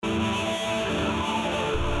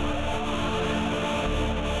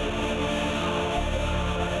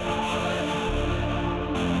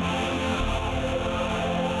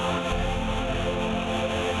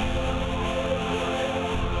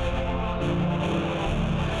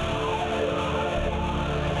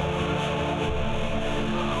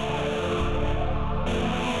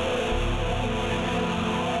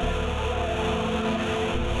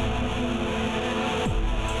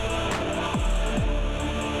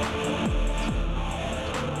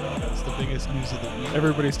biggest news of the week.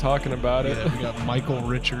 Everybody's talking about it. Yeah, we got Michael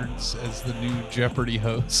Richards as the new Jeopardy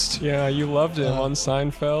host. Yeah, you loved him on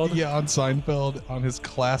Seinfeld. Yeah, on Seinfeld, on his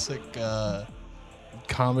classic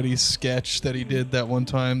comedy sketch that he did that one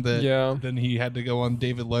time that then he had to go on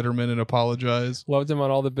David Letterman and apologize. Loved him on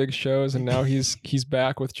all the big shows, and now he's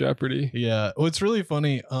back with Jeopardy. Yeah. Well, it's really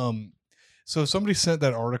funny. So somebody sent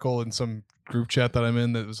that article in some group chat that I'm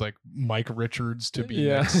in that was like Mike Richards to be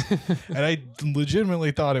next. And I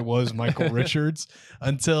legitimately thought it was Michael Richards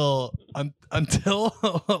until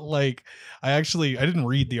like I didn't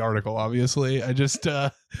read the article, obviously. I just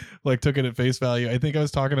like took it at face value. I think I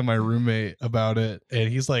was talking to my roommate about it and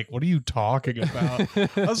he's like, "What are you talking about?"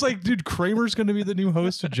 I was like, "Dude, Kramer's going to be the new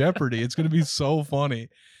host of Jeopardy. It's going to be so funny."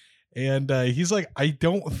 And he's like, "I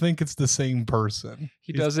don't think it's the same person."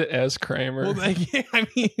 He does it as Kramer. Well, I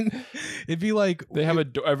mean, it'd be like they have a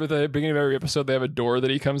door. At the beginning of every episode, they have a door that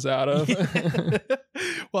he comes out of. Yeah.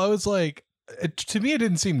 Well, I was like, to me, it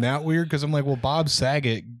didn't seem that weird because I'm like, well, Bob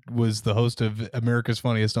Saget was the host of America's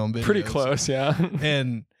Funniest Home Videos. Pretty close, yeah.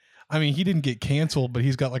 And I mean, he didn't get canceled, but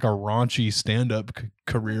he's got like a raunchy stand-up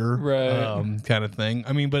career, right? Kind of thing.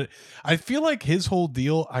 I mean, but I feel like his whole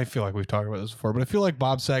deal, I feel like we've talked about this before, but I feel like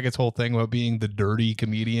Bob Saget's whole thing about being the dirty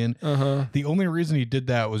comedian, the only reason he did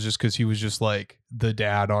that was just because he was just like the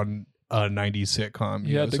dad on a 90s sitcom.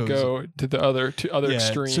 He had to go to the other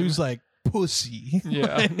extreme. So he's like, pussy.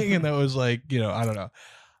 Yeah. And that was like, I don't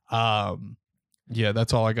know. Yeah,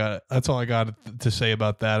 that's all I got. That's all I got to say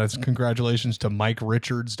about that. It's congratulations to Mike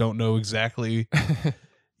Richards. Don't know exactly,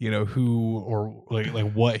 who or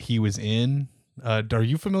like what he was in. Are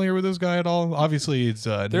you familiar with this guy at all? Obviously, it's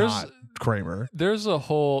not Kramer. There's a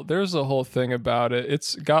whole thing about it.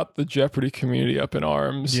 It's got the Jeopardy community up in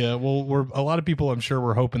arms. Yeah, well, a lot of people, I'm sure,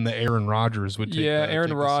 were hoping that Aaron Rodgers would take. Yeah,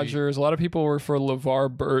 Aaron Rodgers. A lot of people were for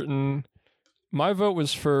LeVar Burton. My vote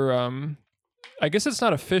was for. I guess it's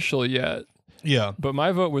not official yet. Yeah. But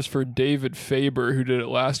my vote was for David Faber, who did it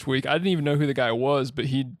last week. I didn't even know who the guy was, but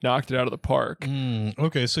he knocked it out of the park.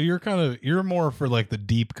 Okay, so you're more for like the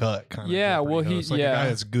deep cut kind of. Yeah, Jeopardy well, host. Like a guy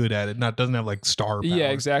that's good at it, doesn't have like star power. Yeah,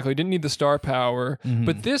 exactly. Didn't need the star power.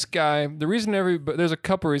 But this guy, the reason there's a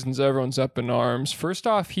couple reasons everyone's up in arms. First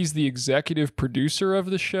off, he's the executive producer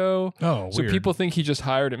of the show. Oh, so weird. People think he just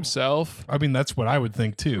hired himself. I mean, that's what I would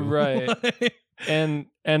think too. Right.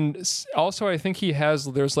 And also, I think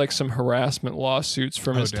there's like some harassment lawsuits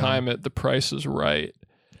from his time at The Price is Right.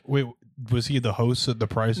 Wait, was he the host of The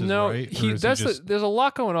Price is Right? No, there's a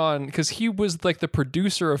lot going on because he was like the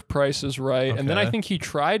producer of Price is Right. And then I think he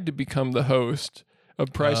tried to become the host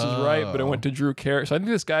of Price is Right, but it went to Drew Carey. So I think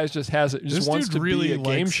this guy just wants to be a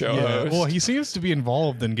game show host. Well, he seems to be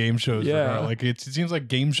involved in game shows. Yeah. Like it seems like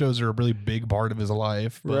game shows are a really big part of his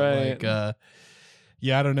life. But right. Like,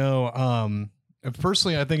 yeah, I don't know.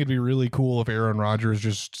 Personally, I think it'd be really cool if Aaron Rodgers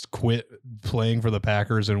just quit playing for the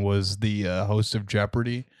Packers and was the host of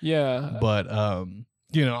Jeopardy. Yeah. But,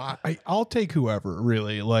 I'll take whoever,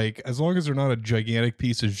 really. Like, as long as they're not a gigantic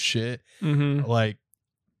piece of shit, like,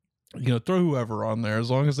 throw whoever on there. As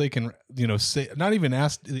long as they can, say, not even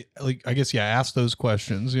ask, like, I guess, ask those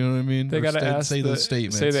questions. You know what I mean? They got to say the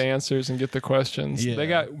statements. Say the answers and get the questions. Yeah. They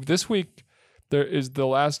got, this week, the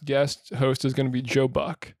last guest host is going to be Joe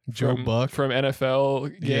Buck. From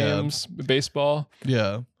NFL games, baseball.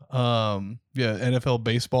 Yeah. NFL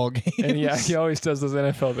baseball games. And he always does those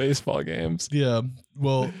NFL baseball games. Yeah.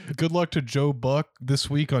 Well, good luck to Joe Buck this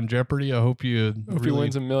week on Jeopardy. I hope he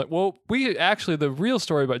wins $1 million. Well, the real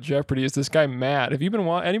story about Jeopardy is this guy Matt. Have you been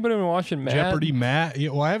anybody been watching Matt? Jeopardy Matt? Yeah,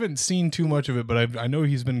 well, I haven't seen too much of it, but I know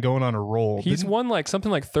he's been going on a roll. He's won like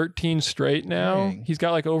something like 13 straight now. Dang. He's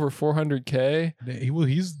got like over 400K.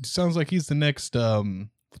 He sounds like he's the next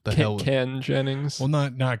what the hell? Ken Jennings. Well,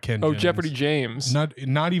 not Ken. Oh, Jennings. Jeopardy James.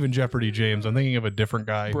 Not even Jeopardy James. I'm thinking of a different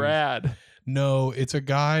guy. Brad. No, it's a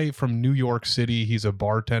guy from New York City. He's a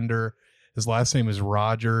bartender. His last name is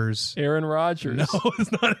Rodgers. Aaron Rodgers. No,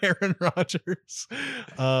 it's not Aaron Rodgers.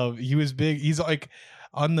 He was big. He's like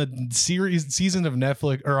on the season of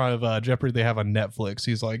Netflix or of Jeopardy they have on Netflix.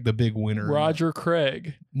 He's like the big winner. Roger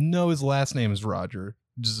Craig. No, his last name is Roger.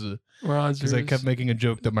 Rodgers. Because I kept making a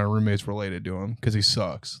joke that my roommate's related to him because he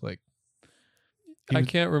sucks. Like, I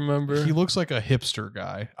can't remember. He looks like a hipster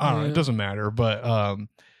guy. I don't know. It doesn't matter, but I'm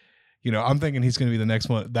thinking he's going to be the next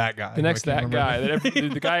one. That guy. The next guy.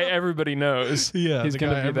 The guy everybody knows. Yeah, he's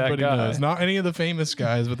going to be that guy. Knows. Not any of the famous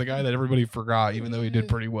guys, but the guy that everybody forgot, even though he did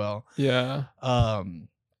pretty well. Yeah.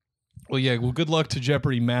 Well, good luck to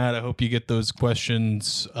Jeopardy, Matt. I hope you get those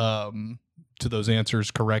questions to those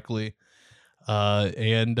answers correctly. We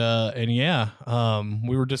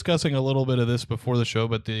were discussing a little bit of this before the show,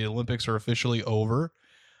 but the Olympics are officially over.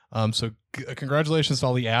 So congratulations to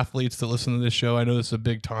all the athletes that listen to this show. I know this is a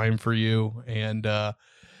big time for you, and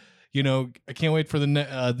you know, I can't wait for the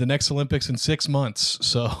next Olympics in 6 months.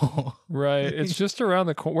 So right, it's just around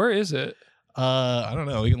the corner. Where is it? I don't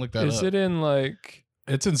know. We can look that up. Is it in like?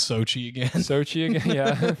 It's in Sochi again. Sochi again,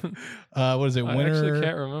 yeah. What is it? Winter? I actually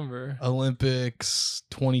can't remember. Olympics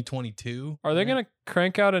 2022. Are they gonna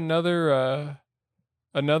crank out another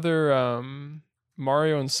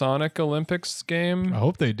Mario and Sonic Olympics game? I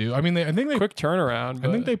hope they do. I mean, I think they quick turnaround.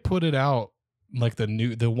 I think they put it out like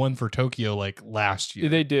the one for Tokyo like last year.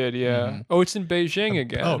 They did, yeah. Mm-hmm. Oh, it's in Beijing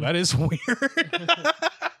again. Oh, that is weird.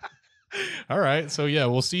 All right, so yeah,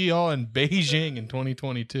 we'll see y'all in Beijing in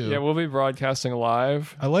 2022. Yeah, we'll be broadcasting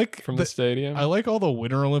live. I like from the stadium. I like all the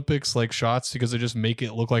Winter Olympics like shots because they just make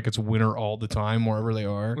it look like it's winter all the time wherever they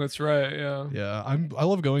are. That's right. Yeah. Yeah, I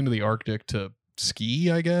love going to the Arctic to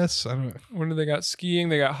ski. I guess I don't. When do they got skiing?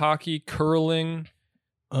 They got hockey, curling.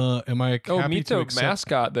 Am I? Meet the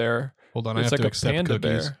mascot there. Hold on, it's I have like to a accept panda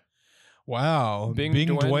cookies. Bear. Wow, Bing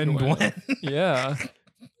Dwen. Yeah.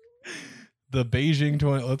 The Beijing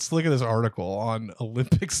 20. Let's look at this article on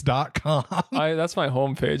Olympics.com. That's my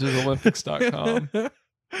homepage is Olympics.com.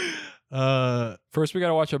 First, we got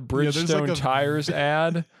to watch a Bridgestone like Tires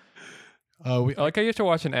ad. I like how you have to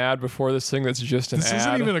watch an ad before this thing that's just an ad. This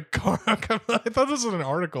isn't even a car. I thought this was an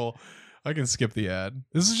article. I can skip the ad.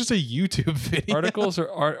 This is just a YouTube video. Articles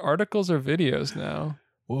are videos now.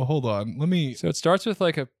 Well, hold on. Let me. So it starts with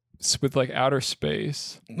like outer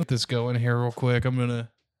space. Let this go in here real quick. I'm gonna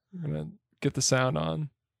get the sound on.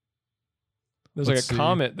 There's like a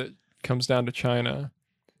comet that comes down to China.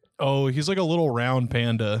 Oh, he's like a little round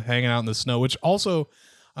panda hanging out in the snow, which also,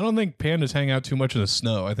 I don't think pandas hang out too much in the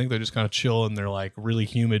snow. I think they just kind of chill in their like really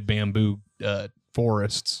humid bamboo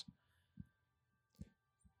forests.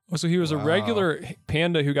 Oh, so he was a regular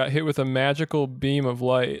panda who got hit with a magical beam of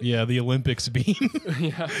light. Yeah, the Olympics beam.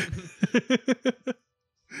 Yeah.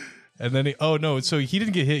 And then so he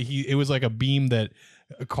didn't get hit. It was like a beam that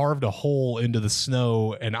carved a hole into the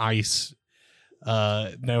snow and ice.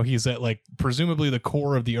 Now he's at like presumably the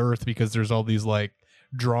core of the earth because there's all these like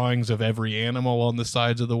drawings of every animal on the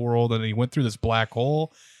sides of the world, and he went through this black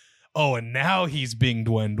hole. Oh, and now he's Bing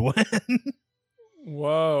Dwen.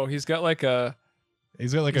 Whoa, he's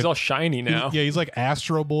all shiny now. He's like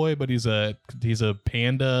Astro Boy, but he's a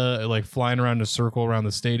panda like flying around in a circle around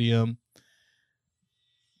the stadium.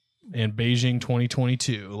 And Beijing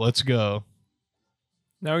 2022. Let's go.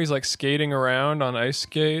 Now he's like skating around on ice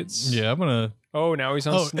skates. Yeah, I'm gonna. Oh, now he's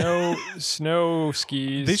on snow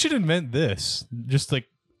skis. They should invent this. Just like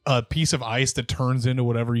a piece of ice that turns into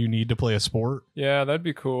whatever you need to play a sport. Yeah, that'd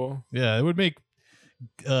be cool. Yeah, it would make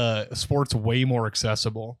sports way more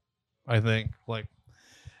accessible. I think like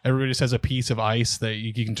everybody just has a piece of ice that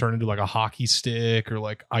you can turn into like a hockey stick or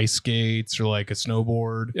like ice skates or like a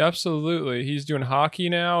snowboard. Yeah, absolutely. He's doing hockey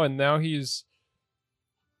now, and now he's.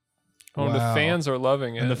 Oh, wow. The fans are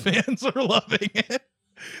loving it. And the fans are loving it.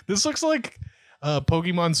 This looks like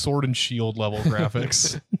Pokemon Sword and Shield level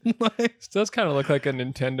graphics. This does kind of look like a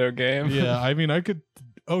Nintendo game. Yeah, I mean, I could.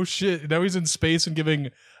 Oh shit! Now he's in space and giving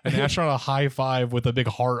an astronaut a high five with a big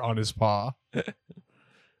heart on his paw.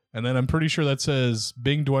 And then I'm pretty sure that says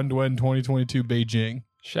Bing Dwen 2022 Beijing.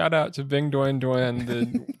 Shout out to Bing Dwen, the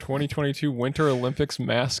 2022 Winter Olympics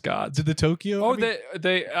mascot. Did the Tokyo? Oh,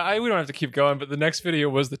 we don't have to keep going, but the next video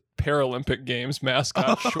was the Paralympic Games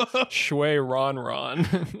mascot, Shui Ron.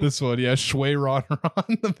 This one, yeah, Shui Ron.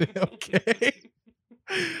 Okay.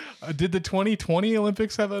 Did the 2020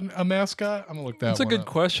 Olympics have a mascot? I'm gonna look that. That's a good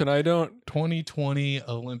question. I don't. 2020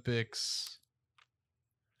 Olympics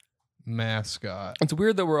mascot. It's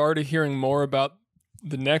weird that we're already hearing more about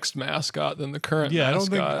the next mascot than the current mascot. I don't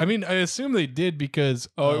think. I mean, I assume they did because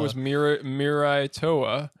it was Mirai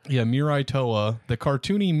Toa. Yeah, Mirai Toa, the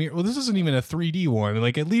cartoony. Well, this isn't even a 3D one.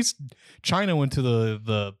 Like at least China went to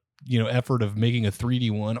the effort of making a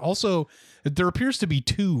 3D one. Also, there appears to be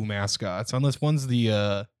two mascots, unless one's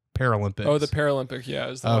the Paralympics. Oh, the Paralympic, yeah,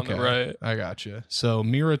 is the one on the right. I gotcha. So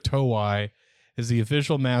Mirai Toa is the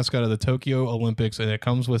official mascot of the Tokyo Olympics, and it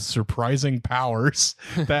comes with surprising powers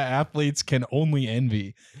that athletes can only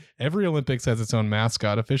envy. Every Olympics has its own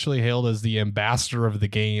mascot, officially hailed as the ambassador of the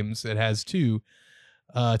games. It has two.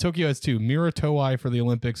 Tokyo has two, Mirai Toa for the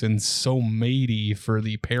Olympics and Someidi for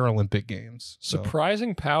the Paralympic Games. So.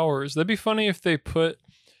 Surprising powers. That'd be funny if they put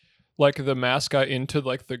like the mascot into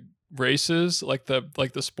like the races, like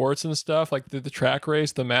the sports and stuff, like the track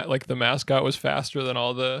race. The mascot was faster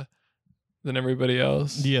than everybody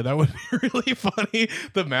else. Yeah, that would be really funny.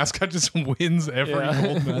 The mascot just wins every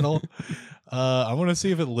gold medal. I want to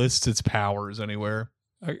see if it lists its powers anywhere.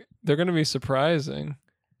 They're going to be surprising.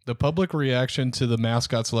 The public reaction to the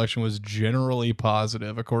mascot selection was generally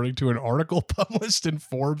positive, according to an article published in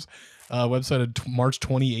Forbes website in March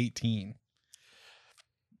 2018.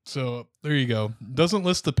 So there you go. Doesn't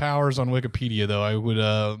list the powers on Wikipedia, though. I would,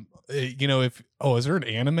 is there an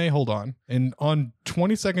anime? Hold on. And on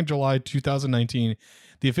 22nd July 2019,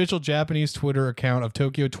 the official Japanese Twitter account of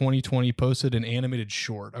Tokyo 2020 posted an animated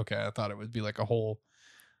short. Okay, I thought it would be like a whole...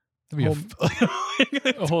 a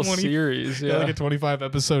whole series, yeah, like a 25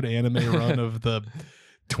 episode anime run of the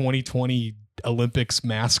 2020 Olympics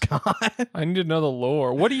mascot. I need to know the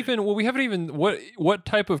lore. What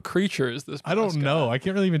type of creature is this mascot? I don't know. I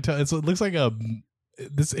can't really even tell. It looks like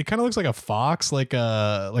it kind of looks like a fox, like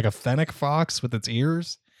a fennec fox with its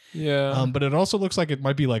ears. Yeah. But it also looks like it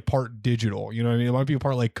might be like part digital. You know what I mean? It might be a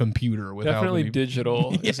part like computer without definitely any,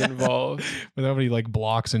 digital is involved. Without any like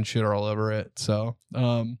blocks and shit all over it. So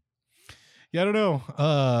yeah, I don't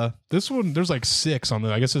know. This one, there's like 6 on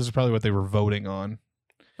the. I guess this is probably what they were voting on.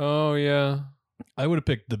 Oh yeah. I would have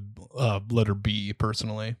picked the letter B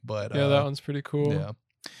personally, but yeah, that one's pretty cool. Yeah.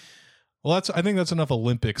 Well, I think that's enough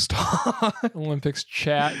Olympics talk. Olympics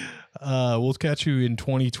chat. We'll catch you in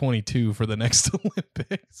 2022 for the next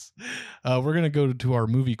Olympics. We're gonna go to our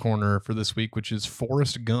movie corner for this week, which is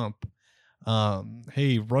Forrest Gump.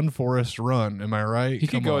 Hey, run Forrest run, am I right? He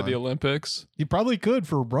could go at the Olympics. He probably could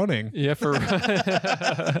for running. Yeah, for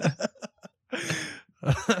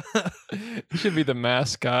he should be the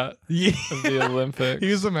mascot of the Olympics. He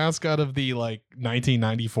was the mascot of the like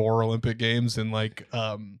 1994 Olympic Games in like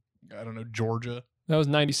I don't know, Georgia. That was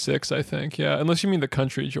 96, I think. Yeah, unless you mean the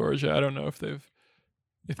country Georgia. I don't know if they've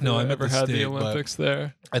ever had the Olympics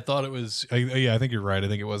there. I thought it was I think you're right. I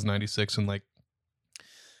think it was 96 in like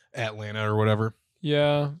Atlanta or whatever.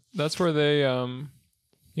 Yeah, that's where they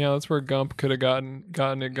that's where Gump could have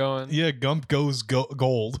gotten it going. Yeah, Gump goes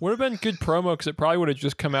gold. Would have been good promo because it probably would have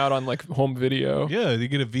just come out on like home video. Yeah, you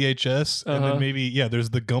get a VHS and then maybe there's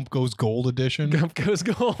the Gump goes gold edition. Gump goes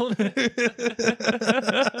gold.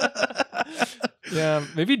 Yeah,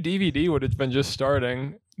 maybe DVD would have been just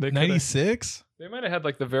starting. 96? They might have had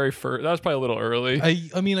like the very first. That was probably a little early.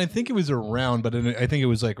 I mean, I think it was around, but I think it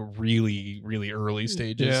was like really, really early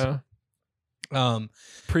stages. Yeah.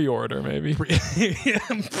 Pre-order maybe.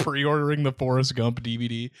 Pre-ordering the Forrest Gump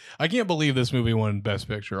DVD. I can't believe this movie won Best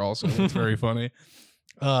Picture. Also, it's very funny.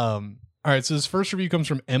 All right, so this first review comes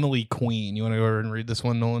from Emily Queen. You want to go ahead and read this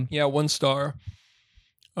one, Nolan? Yeah, 1 star.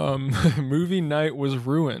 Movie night was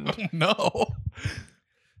ruined. Oh,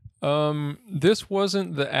 no. This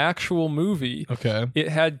wasn't the actual movie. Okay. It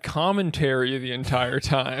had commentary the entire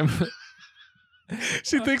time.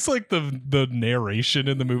 She thinks like the narration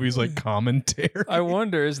in the movie is like commentary. I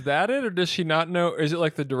wonder, is that it, or does she not know? Is it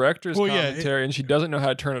like the director's commentary and she doesn't know how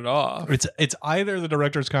to turn it off? It's either the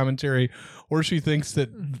director's commentary or she thinks that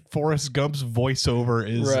Forrest Gump's voiceover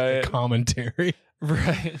is commentary.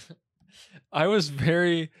 Right. I was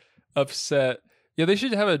very upset. Yeah, they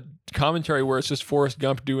should have a commentary where it's just Forrest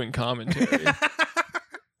Gump doing commentary.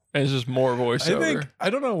 And it's just more voiceover. I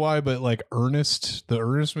don't know why, but like the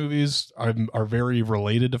Ernest movies are very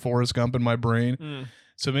related to Forrest Gump in my brain.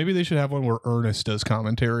 So maybe they should have one where Ernest does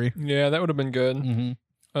commentary. Yeah, that would have been good.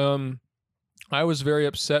 Mm-hmm. I was very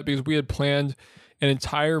upset because we had planned an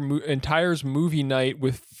entire movie night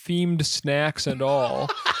with themed snacks and all.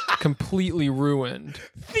 Completely ruined.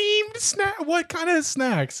 Themed snack? What kind of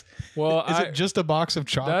snacks? Well, is it just a box of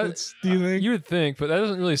chocolates? Do you think? You would think, but that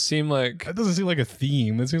doesn't really seem like. That doesn't seem like a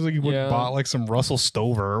theme. It seems like you would have bought like some Russell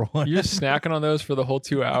Stover or what. You're just snacking on those for the whole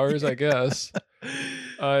 2 hours, I guess.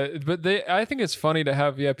 But I think it's funny to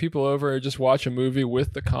have people over and just watch a movie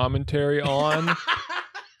with the commentary on.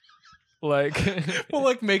 Like, well,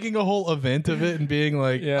 like making a whole event of it and being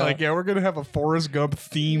like, we're gonna have a Forrest Gump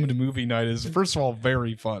themed movie night is first of all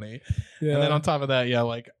very funny, and then on top of that,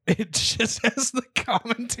 like it just has the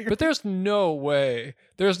commentary. But there's no way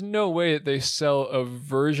that they sell a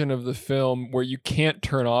version of the film where you can't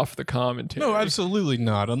turn off the commentary. No, absolutely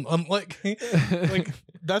not. Like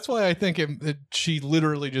that's why I think she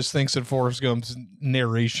literally just thinks that Forrest Gump's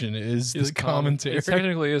narration is the commentary. It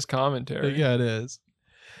technically is commentary. Yeah, it is.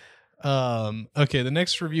 Okay, the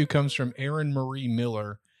next review comes from Erin Marie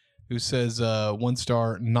Miller, who says 1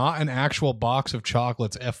 star, not an actual box of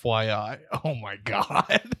chocolates, FYI. Oh my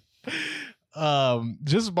god.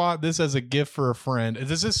 Just bought this as a gift for a friend.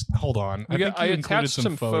 Is this hold on. I attached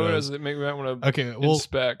some photos that make me want to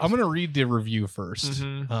inspect. I'm gonna read the review first.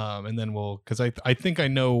 Mm-hmm. And then because I think I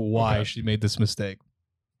know why she made this mistake.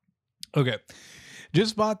 Okay.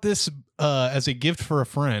 Just bought this as a gift for a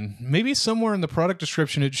friend. Maybe somewhere in the product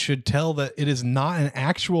description it should tell that it is not an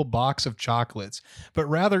actual box of chocolates, but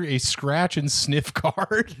rather a scratch and sniff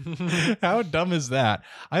card. How dumb is that?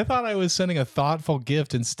 I thought I was sending a thoughtful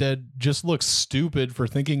gift, instead just looked stupid for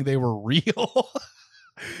thinking they were real.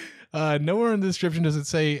 Nowhere in the description does it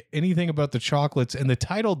say anything about the chocolates, and the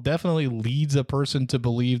title definitely leads a person to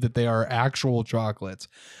believe that they are actual chocolates.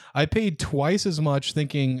 I paid twice as much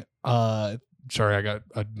thinking... Sorry, I got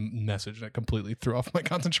a message that completely threw off my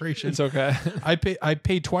concentration. It's okay. I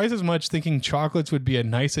paid twice as much thinking chocolates would be a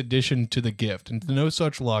nice addition to the gift, and no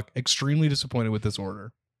such luck. Extremely disappointed with this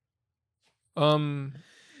order.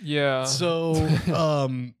 Yeah. So,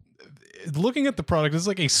 looking at the product, this is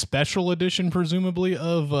like a special edition, presumably,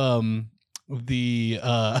 of the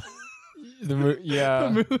the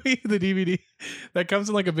movie, the DVD that comes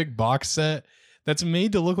in like a big box set. That's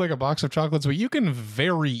made to look like a box of chocolates, but you can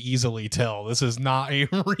very easily tell this is not a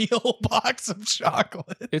real box of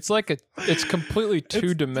chocolate. It's completely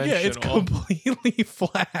two-dimensional. Yeah, it's completely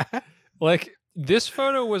flat. Like, this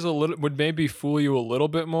photo would maybe fool you a little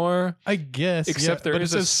bit more, I guess. Except there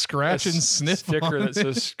is a scratch and sniff sticker that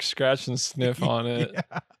says scratch and sniff on it.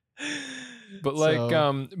 Yeah. But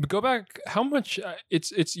but go back. How much?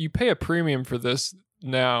 It's you pay a premium for this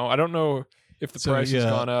now. I don't know if the price has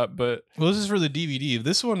gone up, but this is for the DVD.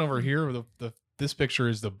 This one over here, this picture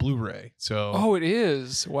is the Blu-ray. So it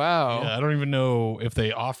is. Wow. Yeah, I don't even know if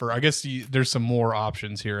they offer. I guess there's some more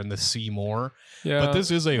options here in the See More. Yeah, but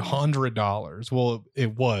this is $100. Well,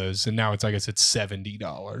 it was, and now I guess it's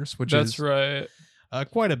 $70, which that's right.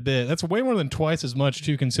 Quite a bit. That's way more than twice as much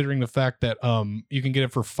too, considering the fact that you can get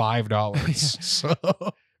it for $5. So.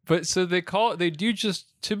 But so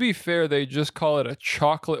to be fair, they just call it a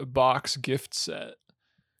chocolate box gift set.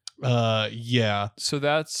 Yeah. So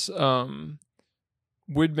that's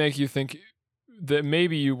would make you think that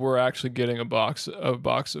maybe you were actually getting a box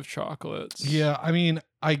of chocolates. Yeah, I mean,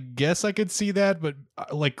 I guess I could see that, but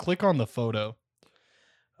like click on the photo.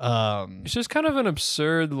 It's just kind of an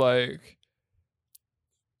absurd, like,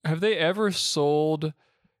 have they ever sold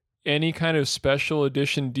any kind of special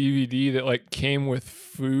edition DVD that like came with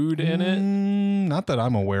food in it? Not that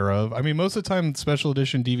I'm aware of. I mean, most of the time special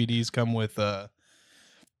edition DVDs come with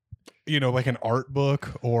like an art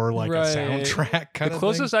book or like a soundtrack kind of thing. The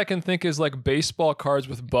closest I can think is like baseball cards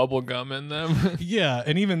with bubble gum in them. Yeah,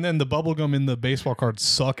 and even then the bubble gum in the baseball cards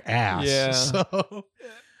suck ass. Yeah. So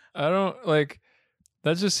I don't like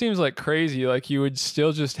that, just seems like crazy. Like you would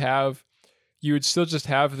still just have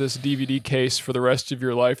this DVD case for the rest of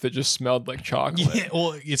your life that just smelled like chocolate. Yeah,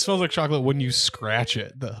 well, it smells like chocolate when you scratch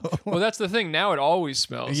it, though. Well, that's the thing. Now it always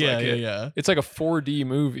smells like it. Yeah. It's like a 4D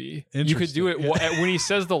movie. You could do it when he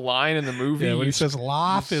says the line in the movie. Yeah, when he says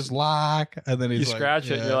life is like, and then he's you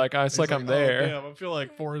scratch it, and you're like, oh, it's like I'm there. Oh, damn, I feel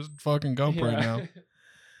like Forrest fucking Gump right now.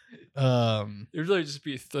 It would really just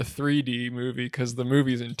be the 3D movie because the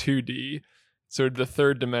movie's in 2D. So the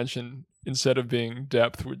third dimension, instead of being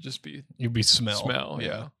depth, would just be smell.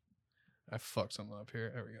 Yeah. I fucked something up here.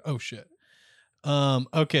 There we go. Oh shit.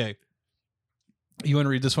 Okay. You want to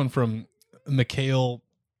read this one from Mikhail?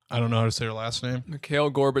 I don't know how to say her last name. Mikhail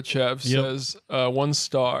Gorbachev says, 1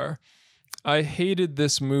 star. I hated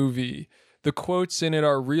this movie. The quotes in it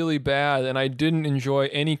are really bad, and I didn't enjoy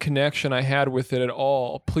any connection I had with it at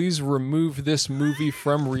all. Please remove this movie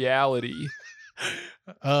from reality.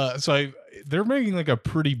 They're making like a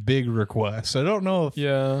pretty big request. I don't know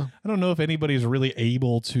if anybody's really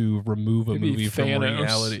able to remove a movie from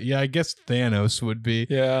reality. Yeah, I guess Thanos would be.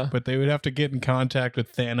 Yeah, but they would have to get in contact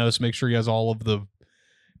with Thanos, make sure he has all of the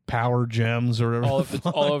power gems or whatever.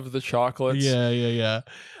 All of the chocolates. Yeah.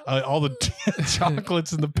 All the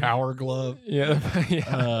chocolates in the power glove. Yeah.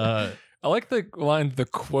 I like the line, the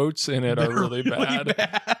quotes in it are really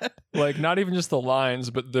bad. Like, not even just the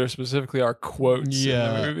lines, but there specifically are quotes in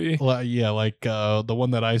the movie. Like the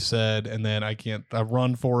one that I said, and then I can't,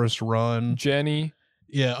 run, Forrest, run. Jenny.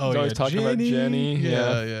 Yeah, He's always talking about Jenny.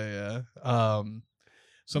 Yeah.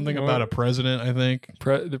 Something about a president, I think.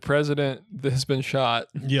 The president has been shot.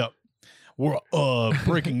 Yep.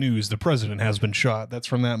 Breaking news, the president has been shot. That's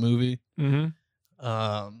from that movie.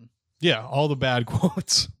 Mm-hmm. Yeah, all the bad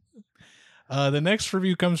quotes. The next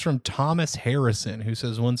review comes from Thomas Harrison, who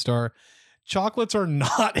says 1 star. Chocolates are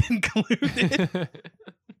not included.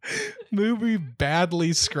 Movie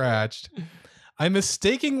badly scratched. I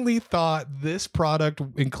mistakenly thought this product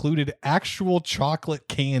included actual chocolate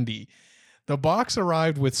candy. The box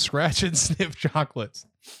arrived with scratch and sniff chocolates.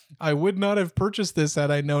 I would not have purchased this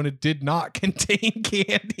had I known it did not contain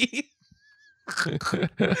candy.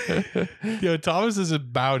 Thomas is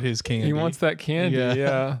about his candy. He wants that candy,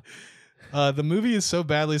 yeah. The movie is so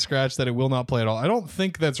badly scratched that it will not play at all. I don't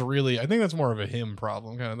think that's really. I think that's more of a him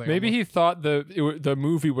problem kind of thing. Maybe he thought the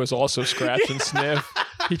movie was also scratch and sniff.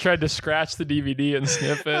 He tried to scratch the DVD and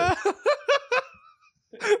sniff it.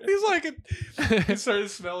 He's like, he started to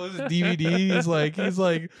smell his DVD. He's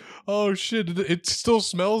like, oh shit, it still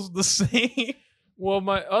smells the same. Well,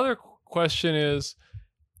 my other question is,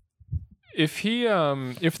 if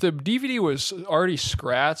the DVD was already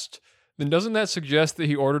scratched, then doesn't that suggest that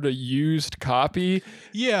he ordered a used copy?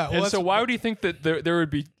 Yeah. Well, and so why would he think that there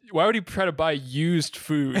would be? Why would he try to buy used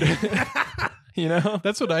food? You know,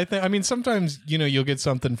 that's what I think. I mean, sometimes you'll get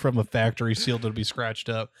something from a factory sealed to be scratched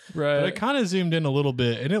up, right? But I kind of zoomed in a little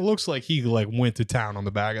bit, and it looks like he went to town on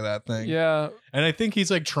the back of that thing. Yeah, and I think he's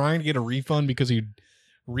trying to get a refund because he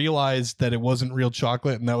realized that it wasn't real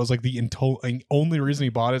chocolate, and that was the only reason he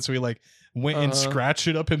bought it. So he went and scratched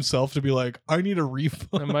it up himself to be like, I need a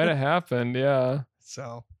refund. It might have happened, yeah.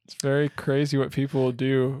 So it's very crazy what people will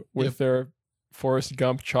do with their Forrest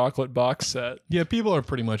Gump chocolate box set. Yeah, people are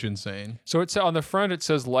pretty much insane. So it's on the front, it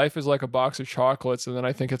says life is like a box of chocolates, and then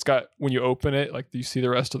I think it's got, when you open it, you see the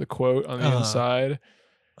rest of the quote on the inside.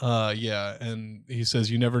 Yeah, and he says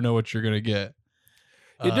you never know what you're gonna get.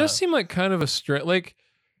 It does seem like kind of a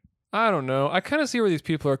I don't know. I kind of see where these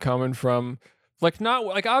people are coming from.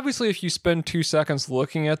 Obviously if you spend 2 seconds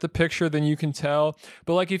looking at the picture, then you can tell.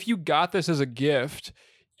 But if you got this as a gift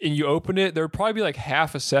and you open it, there would probably be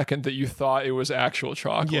half a second that you thought it was actual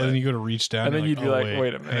chocolate. Yeah, then you go to reach down. And then you'd be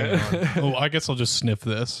wait a minute. Oh, I guess I'll just sniff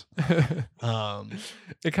this. It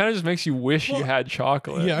kind of just makes you wish you had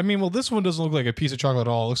chocolate. Yeah, I mean, this one doesn't look like a piece of chocolate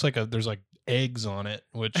at all. It looks like there's eggs on it,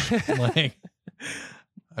 which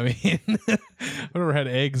I mean, I've never had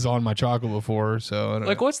eggs on my chocolate before, so I don't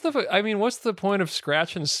know. What's the point of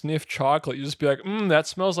scratch and sniff chocolate? You just be like, that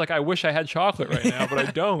smells like I wish I had chocolate right now, but I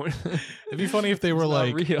don't. It'd be funny if they were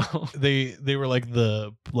real. They were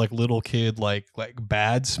the little kid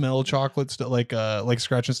bad smell chocolate stuff, like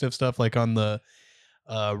scratch and sniff stuff, on the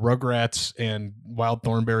Rugrats and Wild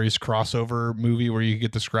Thornberrys crossover movie where you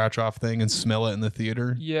get the scratch off thing and smell it in the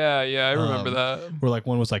theater. Yeah, I remember that. Where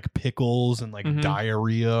one was pickles and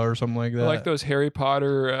diarrhea or something like that. Or those Harry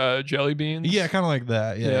Potter jelly beans. Yeah, kind of like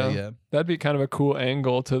that. Yeah. That'd be kind of a cool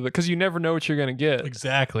angle because you never know what you're gonna get.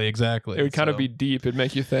 Exactly. It would kind of be deep. It'd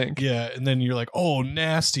make you think. Yeah, and then you're like, oh,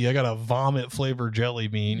 nasty! I got a vomit flavored jelly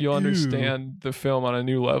bean. You'll understand the film on a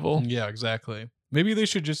new level. Yeah, exactly. Maybe they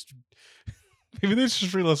should just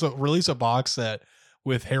release a box set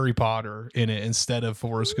with Harry Potter in it instead of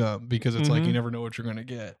Forrest Gump, because it's you never know what you're going to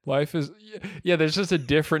get. Life is, there's just a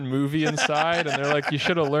different movie inside, and they're you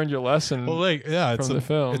should have learned your lesson. Well, from the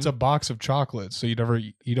film. It's a box of chocolates, so you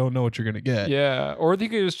don't know what you're going to get. Yeah, or they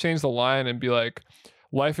could just change the line and be like,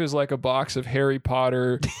 life is like a box of Harry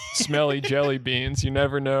Potter smelly jelly beans. You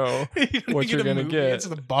never know what you're going to get. It's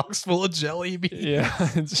a box full of jelly beans. Yeah,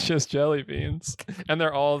 it's just jelly beans. And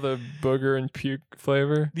they're all the booger and puke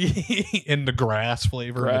flavor. And the grass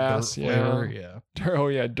flavor. Grass, the dirt flavor. Yeah. Oh,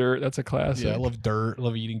 yeah, dirt. That's a classic. Yeah, I love dirt.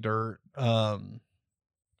 Love eating dirt. Yeah,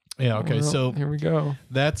 okay, well, so here we go.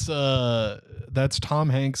 That's Tom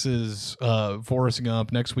Hanks's Forrest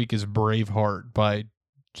Gump. Next week is Braveheart by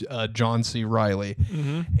John C. Reilly.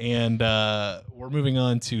 And we're moving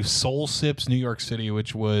on to Soul Sips New York City,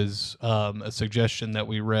 which was a suggestion that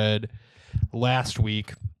we read last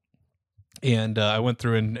week, and I went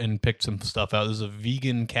through and picked some stuff out. This is a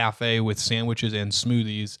vegan cafe with sandwiches and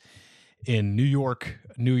smoothies in New York,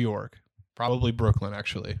 probably Brooklyn,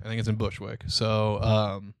 actually. I think it's in Bushwick.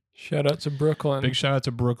 So shout out to Brooklyn. Big shout out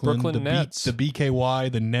to Brooklyn. The Nets. The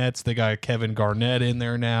BKY, the Nets. They got Kevin Garnett in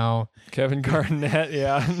there now. Kevin Garnett,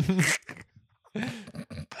 yeah.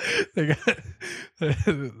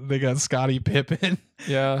 they got Scottie Pippen.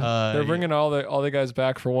 Yeah. They're bringing all the guys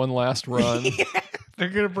back for one last run. They're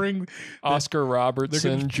going to bring Oscar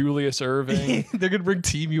Robertson, Julius Erving. They're going to bring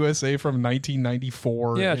Team USA from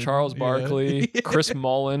 1994. Yeah, Charles Barkley, Chris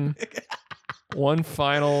Mullin. One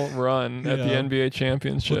final run at the NBA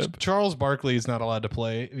championship. Well, Charles Barkley is not allowed to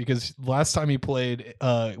play because last time he played,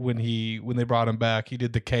 when they brought him back, he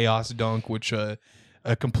did the chaos dunk, which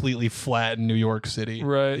completely flattened New York City.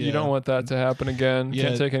 Right. Yeah. You don't want that to happen again. Yeah.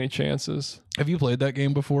 Can't take any chances. Have you played that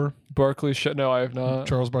game before? No, I have not.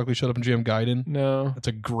 Charles Barkley shut up and Jim Guyton? No. That's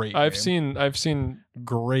a great I've game. seen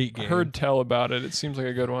great game. Heard tell about it. It seems like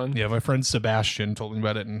a good one. Yeah, my friend Sebastian told me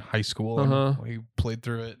about it in high school. And he played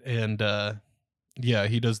through it, and yeah,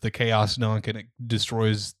 he does the chaos dunk and it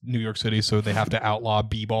destroys New York City, so they have to outlaw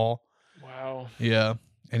b-ball. Wow. Yeah,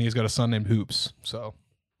 and he's got a son named Hoops, so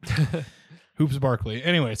Hoops Barkley.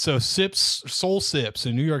 Anyway, so Soul Sips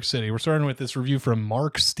in New York City. We're starting with this review from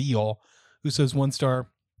Mark Steele, who says 1 star.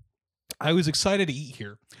 I was excited to eat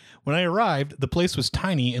here. When I arrived, the place was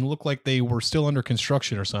tiny and looked like they were still under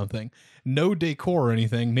construction or something. No decor or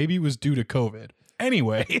anything. Maybe it was due to COVID.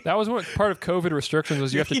 Anyway. That was what part of COVID restrictions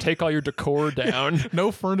was. You have to take all your decor down.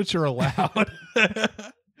 No furniture allowed.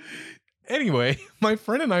 Anyway, my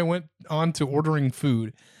friend and I went on to ordering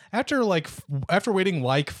food. After waiting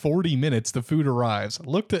like 40 minutes, the food arrives.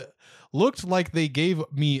 Looked like they gave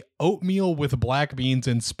me oatmeal with black beans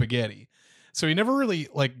and spaghetti. So he never really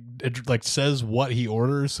like says what he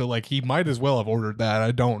orders. So like he might as well have ordered that.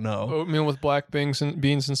 I don't know. Oatmeal with black beans and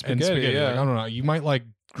spaghetti. Yeah. Like, I don't know. You might like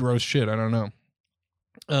gross shit. I don't know.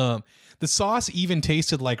 The sauce even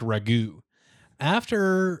tasted like ragu.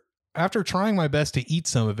 After trying my best to eat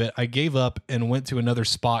some of it, I gave up and went to another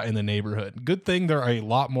spot in the neighborhood. Good thing there are a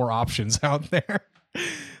lot more options out there.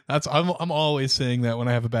 I'm always saying that when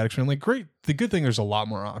I have a bad experience. I'm like, great. The good thing there's a lot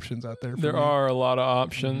more options out there. There are a lot of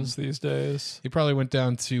options these days. He probably went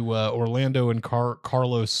down to Orlando and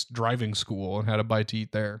Carlos driving school and had a bite to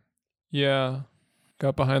eat there. Yeah,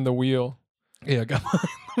 got behind the wheel. Yeah, got behind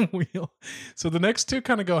the wheel. So the next two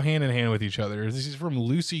kind of go hand in hand with each other. This is from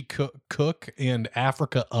Lucy Cook and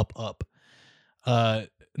Africa Up Up.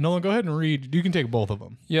 Nolan, go ahead and read. You can take both of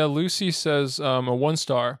them. Yeah, Lucy says a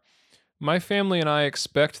 1-star. My family and I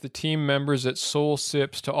expect the team members at Soul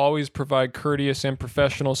Sips to always provide courteous and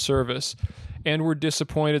professional service, and we're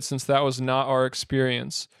disappointed since that was not our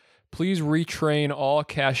experience. Please retrain all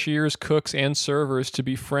cashiers, cooks, and servers to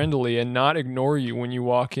be friendly and not ignore you when you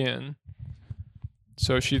walk in.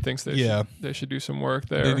 So she thinks they should do some work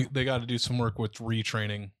there. They got to do some work with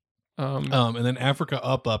retraining. And then Africa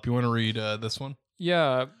Up Up. You want to read this one?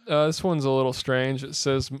 Yeah, this one's a little strange. It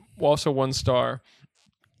says also 1-star.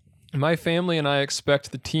 My family and I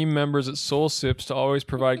expect the team members at Soul Sips to always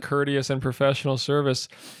provide courteous and professional service,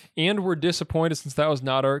 and we're disappointed since that was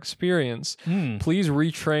not our experience. Please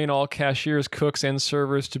retrain all cashiers, cooks, and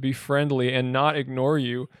servers to be friendly and not ignore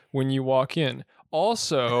you when you walk in.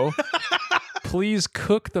 Also, please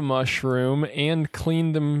cook the mushroom and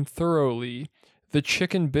clean them thoroughly. The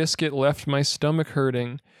chicken biscuit left my stomach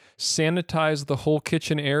hurting. Sanitize the whole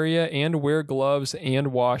kitchen area and wear gloves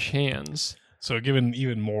and wash hands. So given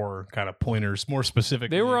even more kind of pointers, more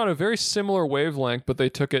specific. They were on a very similar wavelength, but they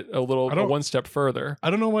took it one step further.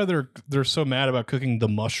 I don't know why they're so mad about cooking the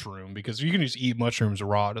mushroom, because you can just eat mushrooms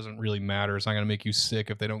raw. It doesn't really matter. It's not going to make you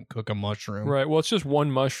sick if they don't cook a mushroom. Right. Well, it's just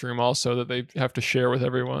one mushroom also that they have to share with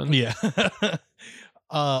everyone. Yeah.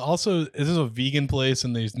 Also, this is a vegan place,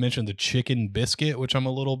 and they mentioned the chicken biscuit, which I'm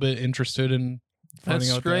a little bit interested in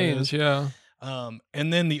finding out. That's strange, yeah.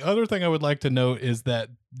 And then the other thing I would like to note is that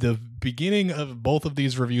the beginning of both of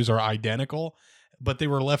these reviews are identical, but they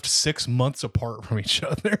were left 6 months apart from each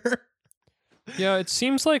other. Yeah, it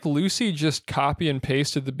seems like Lucy just copy and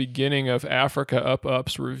pasted the beginning of Africa Up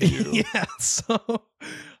Up's review. Yeah, so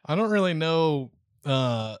I don't really know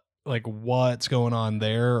like what's going on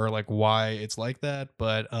there or like why it's like that,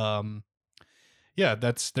 but yeah,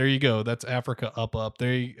 there you go. That's Africa Up Up.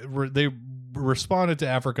 They responded to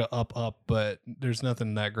Africa Up Up, but there's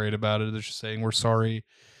nothing that great about it. They're just saying we're sorry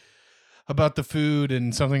about the food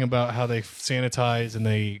and something about how they sanitize and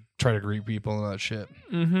they try to greet people and all that shit.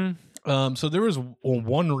 Mm-hmm. So there was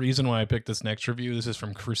one reason why I picked this next review. This is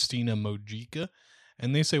from Christina Mojica.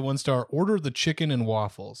 And they say 1-star, order the chicken and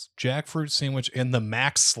waffles, jackfruit sandwich, and the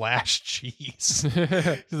mac / cheese. So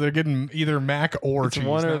they're getting either mac or it's cheese.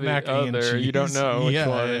 One or the mac other. And cheese. You don't know which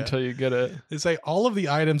one until you get it. They say all of the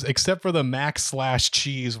items except for the mac /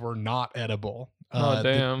 cheese were not edible. Oh,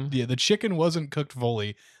 damn. The chicken wasn't cooked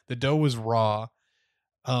fully. The dough was raw.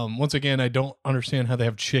 Once again, I don't understand how they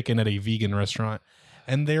have chicken at a vegan restaurant.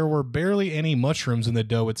 And there were barely any mushrooms in the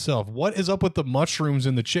dough itself. What is up with the mushrooms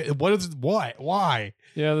in the chicken? Why?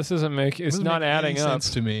 Yeah, this isn't it's not adding up. Sense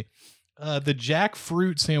to me. The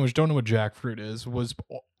jackfruit sandwich, don't know what jackfruit is, was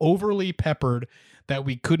overly peppered that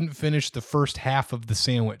we couldn't finish the first half of the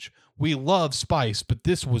sandwich. We love spice, but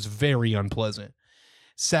this was very unpleasant.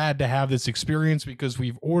 Sad to have this experience because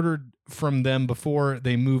we've ordered from them before.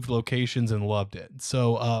 They moved locations and loved it.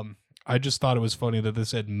 So, I just thought it was funny that they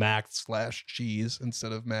said mac / cheese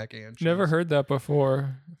instead of mac and cheese. Never heard that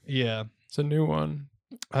before. Yeah. It's a new one.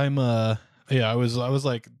 I was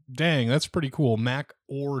like, dang, that's pretty cool. Mac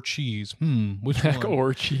or cheese. Which mac one?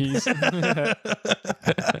 Or cheese.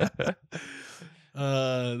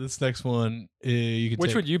 This next one, you could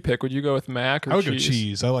Which would you pick? Would you go with mac or cheese? I would go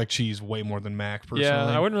cheese. I like cheese way more than mac, personally. Yeah,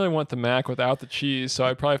 I wouldn't really want the mac without the cheese, so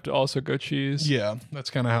I'd probably have to also go cheese. Yeah, that's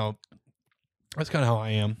kind of how I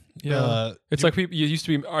am. Yeah, it's like people. You used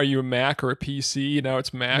to be, are you a Mac or a PC? Now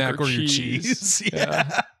it's Mac or cheese.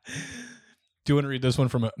 Yeah. Do you want to read this one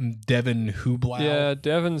from Devin Hublau? Yeah,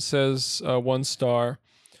 Devin says 1 star.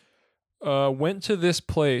 Went to this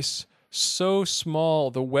place. So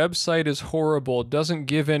small. The website is horrible. Doesn't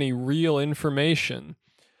give any real information.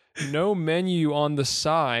 No menu on the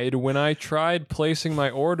side. When I tried placing my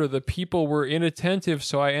order, the people were inattentive,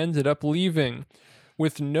 so I ended up leaving.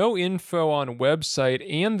 With no info on website,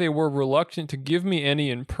 and they were reluctant to give me any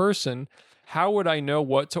in person, how would I know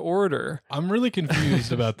what to order? I'm really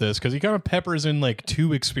confused about this because he kind of peppers in like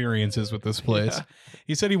 2 experiences with this place. Yeah.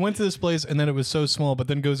 He said he went to this place and then it was so small, but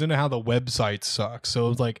then goes into how the website sucks. So it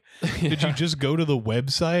was like, did you just go to the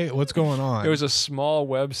website? What's going on? It was a small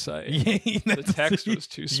website. The text was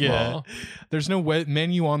too small. Yeah. There's no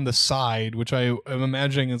menu on the side, which I am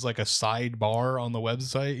imagining is like a sidebar on the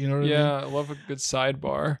website. You know what I mean? Yeah, I love a good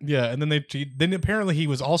sidebar. Yeah, and then apparently he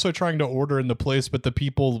was also trying to order in the place, but the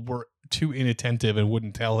people were too inattentive and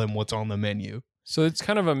wouldn't tell him what's on the menu. So it's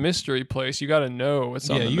kind of a mystery place. You got to know what's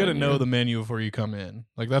on the menu. Yeah, you got to know the menu before you come in.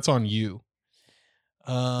 Like, that's on you.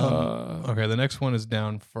 Okay, the next one is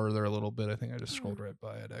down further a little bit. I think I just scrolled right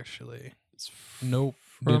by it, actually. Nope.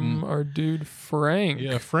 From our dude Frank.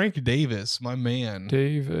 Yeah, Frank Davis, my man.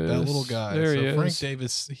 Davis. That little guy. There he is. Frank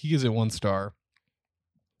Davis, he is at 1 star.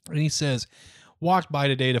 And he says, walked by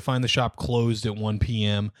today to find the shop closed at 1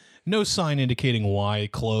 p.m. No sign indicating why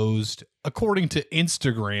it closed. According to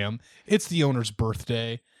Instagram, it's the owner's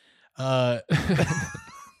birthday. That's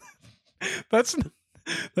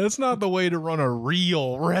not the way to run a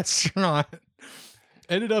real restaurant.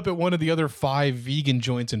 Ended up at one of the other 5 vegan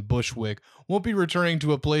joints in Bushwick. Won't be returning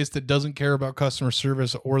to a place that doesn't care about customer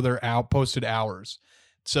service or their posted hours.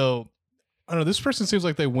 So, I don't know. This person seems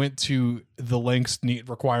like they went to the lengths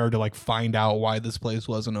required to like find out why this place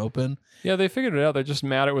wasn't open. Yeah, they figured it out. They're just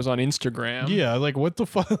mad it was on Instagram. Yeah, like what the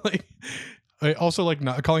fuck? Like, I also like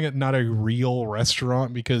not calling it not a real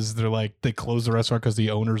restaurant because they're like they closed the restaurant because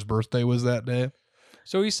the owner's birthday was that day.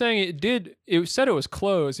 So he's saying it said it was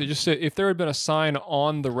closed. It just said if there had been a sign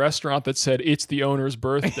on the restaurant that said it's the owner's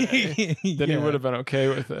birthday, then he would have been okay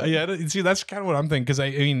with it. Yeah, see, that's kind of what I'm thinking. Because I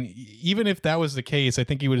mean, even if that was the case, I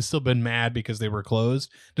think he would have still been mad because they were closed,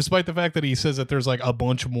 despite the fact that he says that there's like a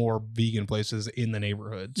bunch more vegan places in the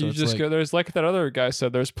neighborhood. So you just go, there's like that other guy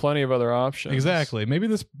said, there's plenty of other options. Exactly. Maybe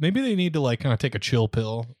they need to like kind of take a chill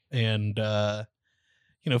pill and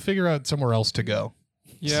figure out somewhere else to go.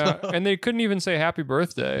 Yeah, and they couldn't even say happy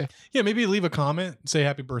birthday. Yeah, maybe leave a comment, say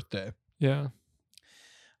happy birthday. Yeah.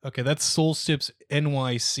 Okay, that's Solstice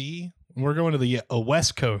NYC. We're going to the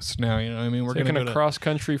West Coast now. You know what I mean? We're taking going to a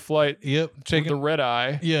cross-country flight. Yep. Taking the red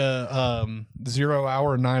eye. Yeah, 0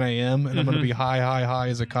 hour, 9 a.m. And I'm going to be high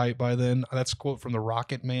as a kite by then. That's a quote from The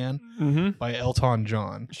Rocket Man by Elton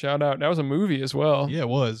John. Shout out. That was a movie as well. Yeah, it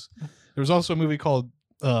was. There was also a movie called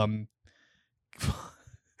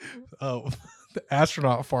The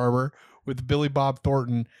Astronaut Farmer with Billy Bob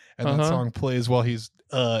Thornton, and that song plays while he's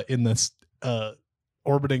in this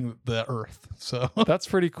orbiting the Earth. So that's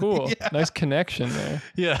pretty cool. Yeah. Nice connection there.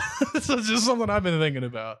 Yeah, so it's just something I've been thinking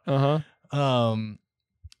about.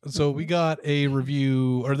 So we got a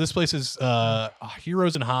review, or this place is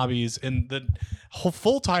Heroes and Hobbies, and the whole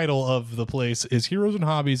full title of the place is Heroes and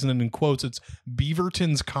Hobbies, and then in quotes it's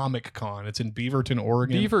Beaverton's Comic Con. It's in Beaverton,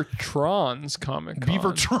 Oregon. Beavertron's Comic Con.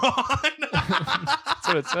 Beavertron. That's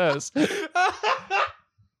what it says.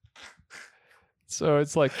 So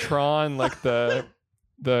it's like Tron, like the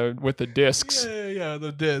with the discs. Yeah,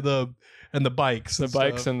 the and the bikes, and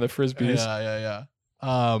the frisbees. Yeah.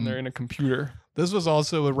 They're in a computer. This was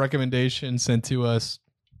also a recommendation sent to us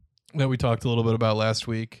that we talked a little bit about last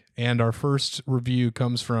week. And our first review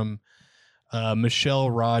comes from Michelle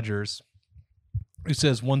Rogers, who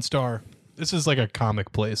says 1 star. This is like a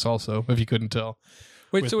comic place also, if you couldn't tell.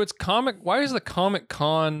 Wait, so it's comic. Why is the Comic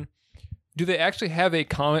Con? Do they actually have a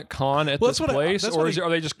Comic Con at this place, or are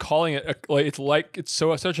they just calling it it's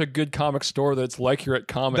such a good comic store that it's like you're at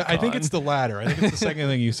Comic Con? I think it's the latter. I think it's the second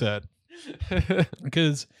thing you said,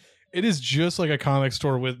 because it is just like a comic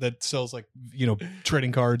store that sells like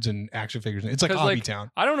trading cards and action figures. It's like Hobby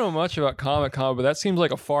Town. I don't know much about Comic Con, but that seems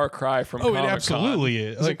like a far cry from. Comic-Con. It absolutely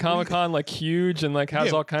is. Is like Comic Con like huge and like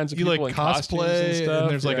has all kinds of people like in costumes and stuff?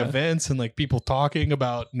 And there's like events and like people talking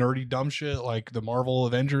about nerdy dumb shit like the Marvel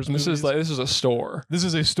Avengers. This is a store. This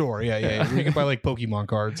is a store. Yeah. You can buy like Pokemon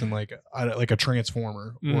cards and like a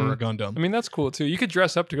Transformer or a Gundam. I mean that's cool too. You could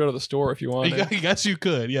dress up to go to the store if you wanted. I guess you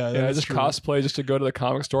could. Yeah. Just true. Cosplay just to go to the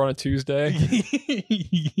comic store on a Tuesday.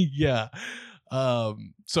 Yeah.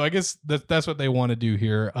 So I guess that's what they want to do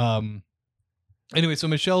here. Anyway, so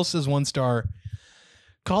Michelle says 1 star.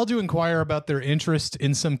 Called to inquire about their interest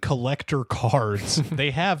in some collector cards.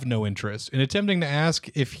 They have no interest. In attempting to ask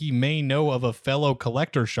if he may know of a fellow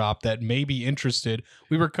collector shop that may be interested,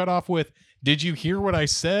 we were cut off with, "Did you hear what I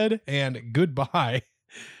said?" and "Goodbye."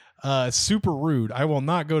 Super rude. I will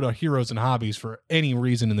not go to Heroes and Hobbies for any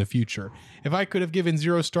reason in the future. If I could have given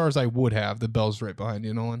 0 stars, I would have. The bell's right behind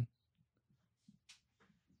you, Nolan.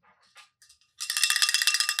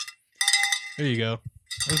 There you go.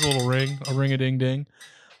 There's a little ring, a ring-a-ding-ding.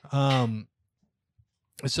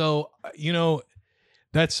 So,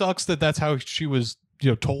 that sucks that's how she was,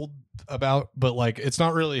 told about, but like, it's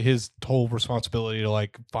not really his whole responsibility to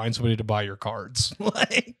like find somebody to buy your cards.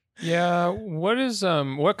 Like, yeah.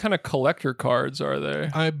 What kind of collector cards are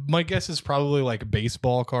there? My guess is probably like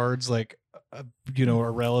baseball cards, like, a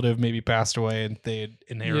relative maybe passed away and they had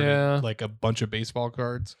inherited like a bunch of baseball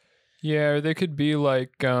cards. Yeah. Or they could be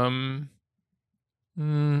like, I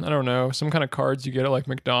don't know, some kind of cards you get at like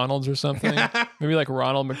McDonald's or something. Maybe like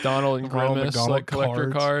Ronald McDonald and Grimace, like collector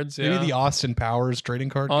cards. Yeah. Maybe the Austin Powers trading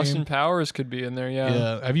card game. Austin Powers could be in there. Yeah.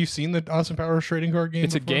 Yeah. Have you seen the Austin Powers trading card game?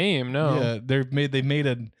 It's before? A game. No. Yeah. They made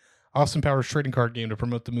an Austin Powers trading card game to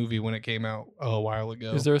promote the movie when it came out a while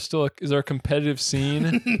ago. Is there a competitive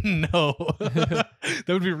scene? No. That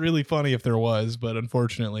would be really funny if there was, but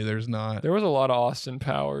unfortunately there's not. There was a lot of Austin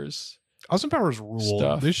Powers. Austin Powers rule.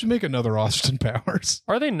 Stuff. They should make another Austin Powers.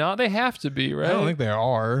 Are they not? They have to be, right? I don't think they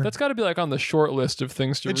are. That's got to be like on the short list of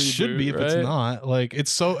things to reboot. It should be if it's not. Like,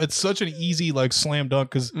 it's such an easy like slam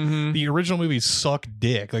dunk because the original movies suck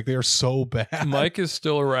dick. Like, they are so bad. Mike is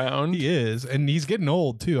still around. He is, and he's getting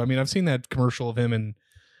old too. I mean, I've seen that commercial of him and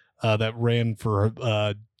that ran for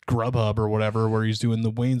Grubhub or whatever, where he's doing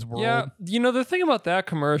the Wayne's World. Yeah, the thing about that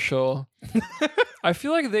commercial, I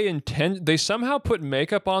feel like they somehow put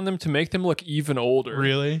makeup on them to make them look even older.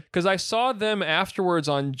 Really? Because I saw them afterwards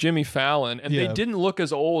on Jimmy Fallon, and they didn't look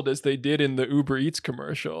as old as they did in the Uber Eats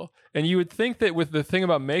commercial. And you would think that with the thing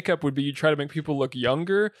about makeup would be you try to make people look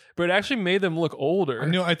younger, but it actually made them look older.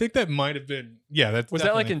 No, I think that might have been, Was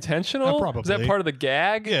that like intentional? Probably. Was that part of the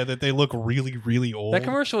gag? Yeah, that they look really, really old. That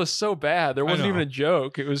commercial was so bad. There wasn't even a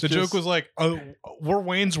joke. It was the joke was like, "Oh, we're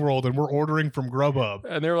Wayne's World and we're ordering from Grubhub."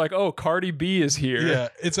 And they were like, "Oh, Cardi B is here." Yeah,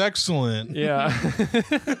 it's excellent. Yeah.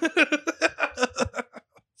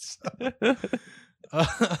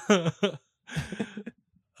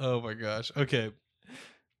 Oh my gosh. Okay.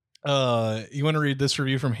 You want to read this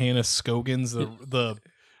review from Hannah Scogins? The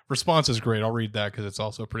response is great. I'll read that because it's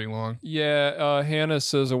also pretty long. Yeah. Hannah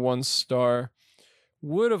says a 1 star.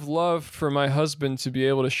 Would have loved for my husband to be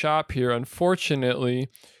able to shop here. Unfortunately,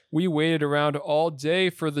 we waited around all day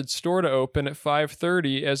for the store to open at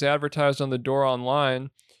 5:30 as advertised on the door online,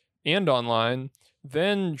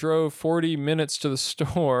 then drove 40 minutes to the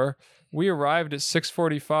store. We arrived at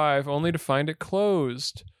 6:45 only to find it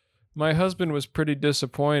closed. My husband was pretty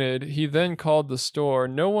disappointed. He then called the store.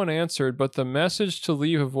 No one answered, but the message to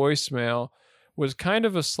leave a voicemail was kind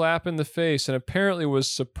of a slap in the face and apparently was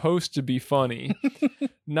supposed to be funny.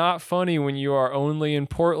 Not funny when you are only in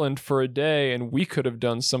Portland for a day and we could have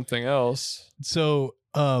done something else. So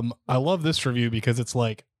I love this review because it's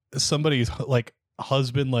like somebody's like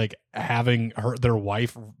husband like having their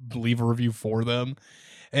wife leave a review for them.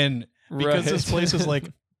 And because this place is like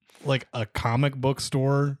a comic book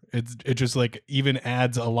store, it just like even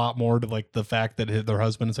adds a lot more to like the fact that their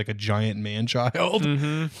husband is like a giant man child.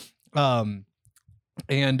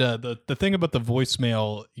 And the thing about the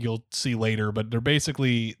voicemail you'll see later, but they're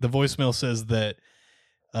basically, the voicemail says that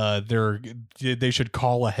they should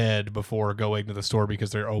call ahead before going to the store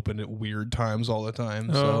because they're open at weird times all the time.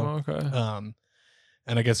 Okay.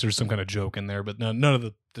 And I guess there's some kind of joke in there, but none of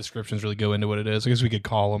the descriptions really go into what it is. I guess we could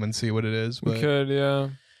call them and see what it is. But, we could, yeah.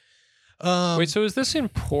 Wait, so is this in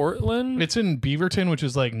Portland? It's in Beaverton, which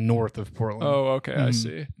is like north of Portland. Oh, okay, I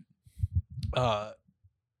see.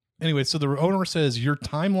 Anyway, so the owner says your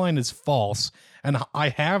timeline is false, and I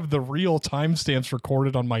have the real timestamps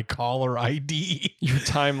recorded on my caller ID. Your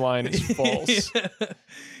timeline is false.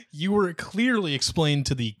 You were clearly explained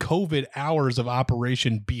to the COVID hours of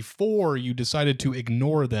operation before you decided to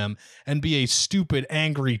ignore them and be a stupid,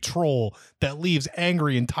 angry troll that leaves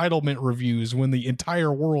angry entitlement reviews when the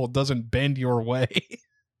entire world doesn't bend your way.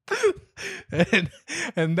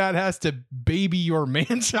 and that has to baby your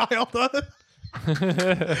man-child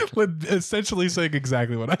with essentially saying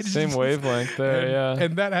exactly what I just Same wavelength there, yeah.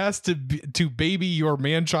 And that has to baby your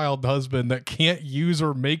man-child husband that can't use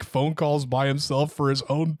or make phone calls by himself for his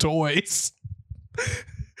own toys.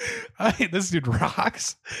 This dude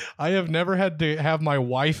rocks. I have never had to have my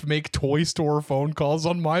wife make toy store phone calls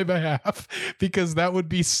on my behalf because that would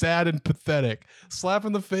be sad and pathetic. Slap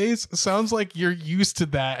in the face sounds like you're used to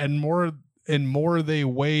that, and more they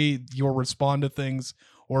way you'll respond to things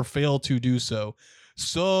or fail to do so.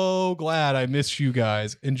 So glad I miss you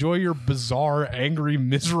guys. Enjoy your bizarre, angry,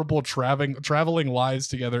 miserable traveling lives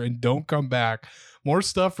together, and don't come back. More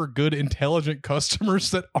stuff for good, intelligent customers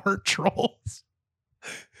that aren't trolls.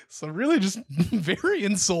 So really just very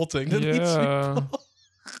insulting. Yeah.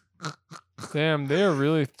 Damn, they are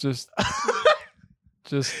really just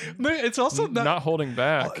it's also not holding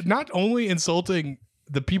back. Not only insulting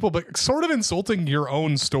the people, but sort of insulting your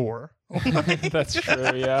own store. That's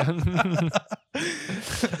true, yeah.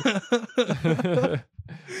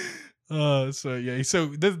 So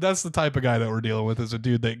that's the type of guy that we're dealing with, is a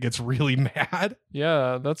dude that gets really mad.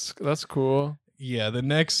 Yeah, that's cool. Yeah, the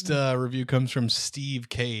next review comes from Steve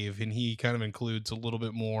Cave, and he kind of includes a little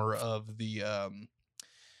bit more of the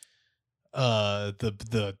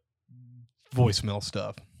voicemail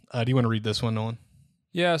stuff. Do you want to read this one, Nolan?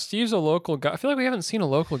 Yeah, Steve's a local guy. I feel like we haven't seen a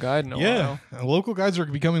local guide in a while. Yeah, local guides are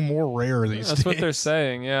becoming more rare these days. That's what they're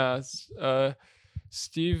saying, yeah.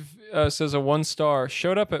 Steve says a 1 star.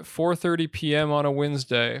 Showed up at 4:30 p.m. on a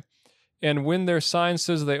Wednesday, and when their sign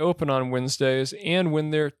says they open on Wednesdays, and when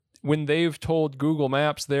they've told Google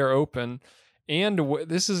Maps they're open, and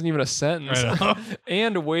this isn't even a sentence,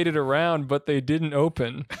 and waited around, but they didn't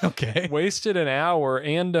open. Okay. Wasted an hour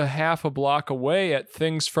and a half a block away at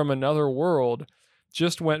Things from Another World.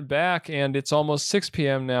 Just went back, and it's almost 6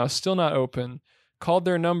 p.m. now, still not open. Called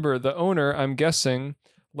their number. The owner, I'm guessing,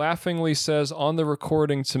 laughingly says on the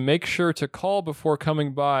recording to make sure to call before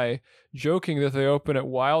coming by, joking that they open at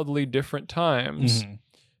wildly different times.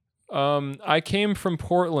 Mm-hmm. I came from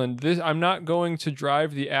Portland. I'm not going to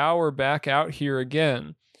drive the hour back out here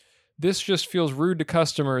again. This just feels rude to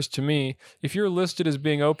customers to me. If you're listed as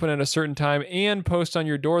being open at a certain time and post on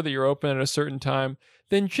your door that you're open at a certain time,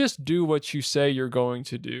 then just do what you say you're going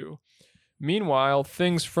to do. Meanwhile,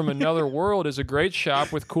 Things from Another World is a great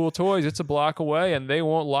shop with cool toys. It's a block away, and they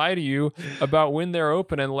won't lie to you about when they're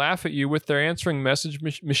open and laugh at you with their answering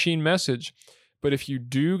machine message. But if you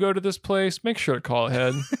do go to this place, make sure to call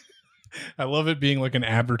ahead. I love it being like an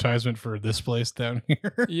advertisement for this place down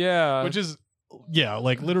here. Yeah. Which is,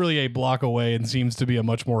 like literally a block away, and seems to be a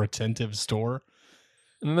much more attentive store.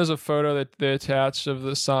 And then there's a photo that they attached of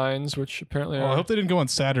the signs, which apparently I hope they didn't go on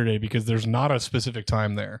Saturday, because there's not a specific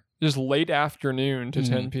time there. Just late afternoon to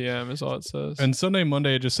 10 p.m. is all it says. And Sunday,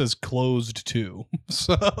 Monday, it just says closed 2.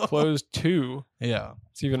 So closed 2. Yeah.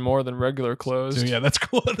 It's even more than regular closed. So yeah, that's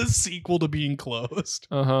cool. The sequel to being closed.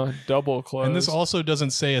 Double closed. And this also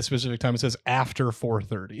doesn't say a specific time. It says after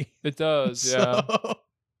 4:30. It does, yeah.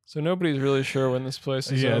 So nobody's really sure when this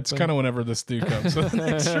place is open. It's kind of whenever this dude comes. So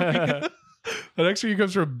the next review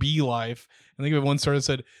comes from Bee Life. I think we have 1 star that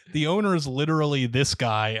said, the owner is literally this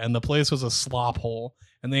guy, and the place was a slop hole.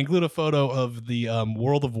 And they include a photo of the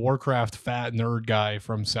World of Warcraft fat nerd guy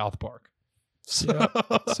from South Park.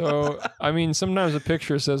 So, I mean, sometimes a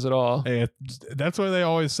picture says it all. Hey, that's why they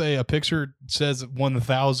always say a picture says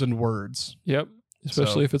 1,000 words. Yep.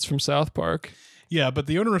 Especially if it's from South Park. Yeah, but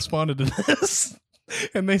the owner responded to this.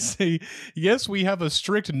 And they say, yes, we have a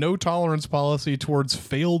strict no tolerance policy towards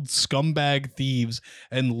failed scumbag thieves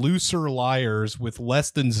and looser liars with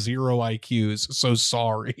less than 0 IQs. So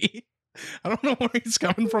sorry. I don't know where he's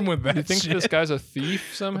coming from with that. You think this guy's a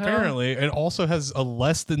thief somehow? Apparently. It also has a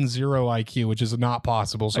less than 0 IQ, which is not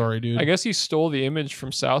possible. Sorry, dude. I guess he stole the image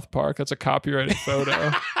from South Park. That's a copyrighted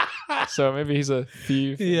photo. So maybe he's a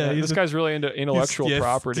thief. Yeah, this guy's really into intellectual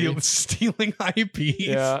property. Stealing IPs.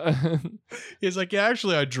 Yeah. He's like, yeah,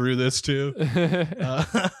 actually, I drew this too.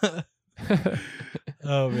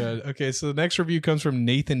 Oh, man. Okay, so the next review comes from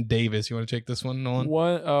Nathan Davis. You want to take this one, Nolan?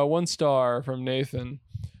 1 star from Nathan.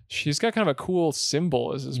 She's got kind of a cool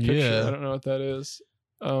symbol as his picture. Yeah. I don't know what that is.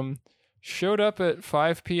 Showed up at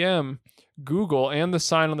 5 p.m. Google and the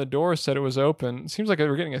sign on the door said it was open. It seems like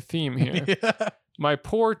we're getting a theme here. Yeah. My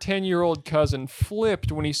poor 10-year-old cousin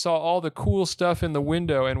flipped when he saw all the cool stuff in the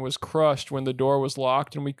window and was crushed when the door was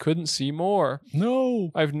locked and we couldn't see more.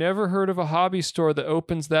 No. I've never heard of a hobby store that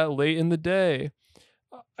opens that late in the day.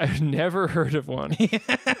 I've never heard of one.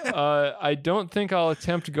 I don't think I'll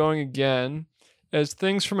attempt going again, as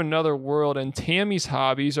Things from Another World and Tammy's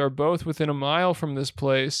Hobbies are both within a mile from this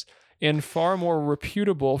place and far more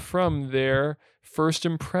reputable from their first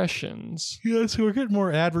impressions. Yeah, so we're getting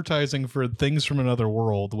more advertising for Things from Another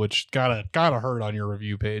World, which gotta hurt on your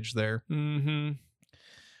review page there. Mm-hmm.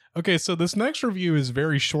 Okay, so this next review is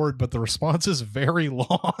very short, but the response is very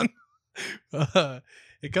long.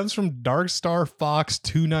 It comes from Dark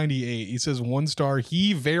StarFaux298. He says 1 star.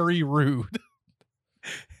 He very rude.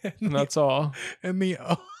 And that's all. And the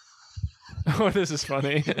oh, this is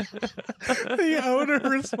funny. the owner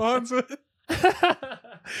responds with,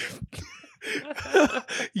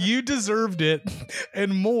 "You deserved it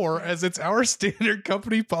and more, as it's our standard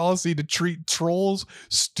company policy to treat trolls,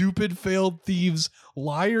 stupid failed thieves,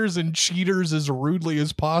 liars, and cheaters as rudely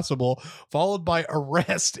as possible, followed by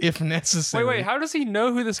arrest if necessary." Wait, how does he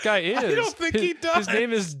know who this guy is? I don't think he does. His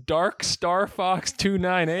name is Dark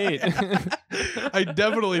StarFaux298. I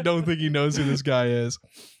definitely don't think he knows who this guy is.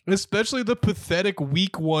 Especially the pathetic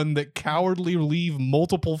weak one that cowardly leave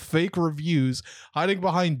multiple fake reviews hiding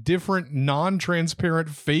behind different non-transparent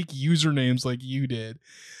fake usernames like you did,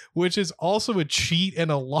 which is also a cheat and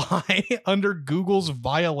a lie under Google's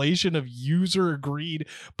violation of user-agreed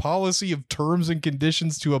policy of terms and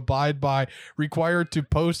conditions to abide by, required to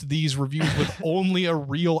post these reviews with only a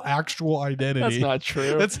real actual identity. That's not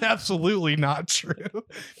true. That's absolutely not true.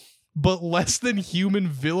 But less than human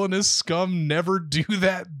villainous scum never do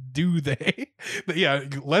that, do they? Yeah,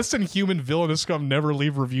 less than human villainous scum never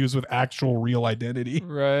leave reviews with actual real identity.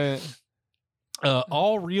 Right.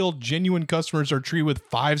 All real genuine customers are treated with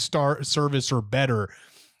 5-star service or better.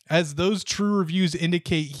 As those true reviews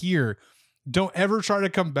indicate here, don't ever try to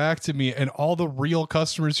come back to me, and all the real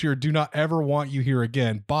customers here do not ever want you here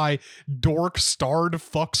again. By Dork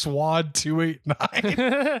StarFaux298.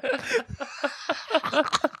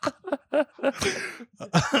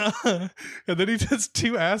 And then he does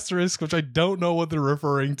 2 asterisks, which I don't know what they're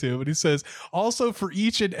referring to, but he says, also for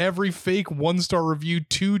each and every fake 1-star review,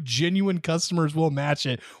 2 genuine customers will match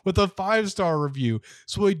it with a 5-star review.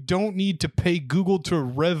 So I don't need to pay Google to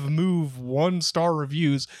remove 1-star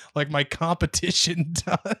reviews like my competition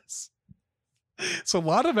does. It's a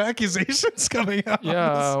lot of accusations coming out.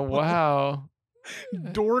 Yeah, wow.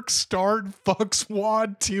 Dork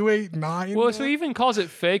StarFaux298. Well, so he even calls it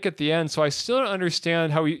fake at the end, so I still don't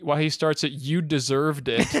understand why he starts it, "You deserved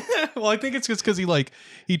it." Well, I think it's just because he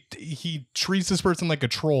treats this person like a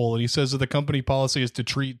troll, and he says that the company policy is to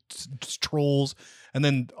treat trolls and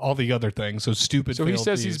then all the other things. So stupid. So he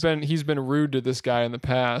says thieves. he's been rude to this guy in the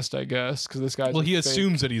past, I guess, because this guy's he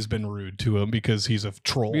assumes that he's been rude to him because he's a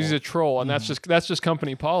troll. He's a troll, and that's just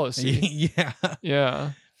company policy. Yeah.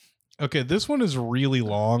 Yeah. Okay, this one is really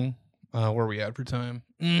long. Where are we at for time?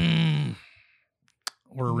 We're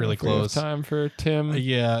really close. Time for Tim.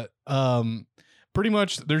 Yeah. Pretty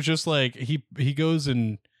much, there's just like he goes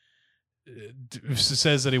and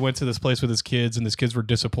says that he went to this place with his kids, and his kids were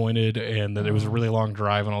disappointed, and that it was a really long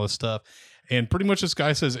drive and all this stuff. And pretty much this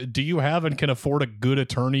guy says, do you have and can afford a good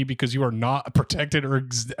attorney because you are not protected or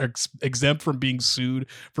exempt from being sued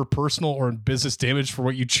for personal or business damage for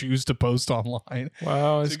what you choose to post online?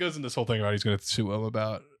 Wow. So he goes into this whole thing about he's going to sue him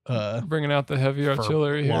about bringing out the heavy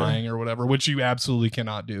artillery here. Lying or whatever, which you absolutely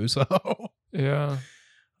cannot do. So yeah.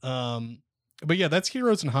 But yeah, that's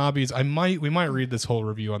Heroes and Hobbies. We might read this whole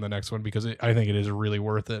review on the next one because I think it is really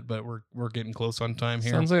worth it, but we're getting close on time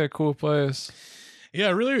here. Sounds like a cool place.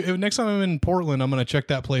 Yeah, really. Next time I'm in Portland, I'm going to check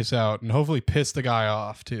that place out and hopefully piss the guy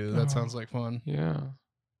off too. That sounds like fun. Yeah.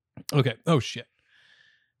 Okay. Oh shit.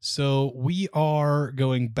 So we are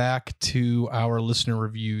going back to our listener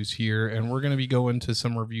reviews here, and we're going to be going to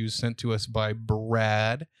some reviews sent to us by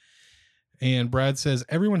Brad. And Brad says,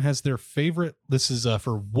 everyone has their favorite. This is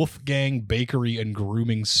for Wolfgang Bakery and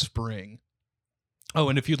Grooming Spring. Oh,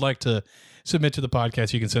 and if you'd like to submit to the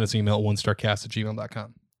podcast, you can send us an email at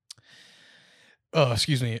onestarcast@gmail.com. Oh,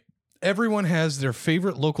 excuse me. Everyone has their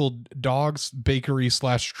favorite local dog's bakery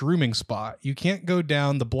 / grooming spot. You can't go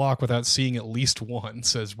down the block without seeing at least one,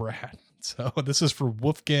 says Brad. So this is for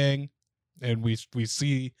Wolfgang, and we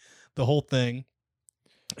see the whole thing.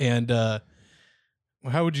 And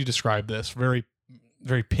how would you describe this? Very,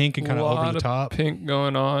 very pink and kind of over the top. Pink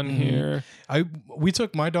going on here. We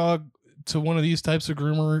took my dog to one of these types of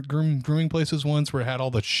grooming places once where it had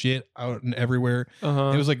all the shit out and everywhere.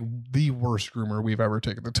 It was like the worst groomer we've ever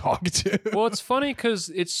taken the dog to. Well, it's funny because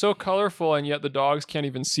it's so colorful, and yet the dogs can't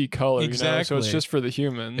even see color. Exactly. You know? So it's just for the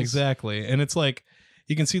humans. Exactly. And it's like,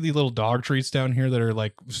 you can see these little dog treats down here that are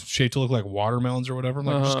like shaped to look like watermelons or whatever. I'm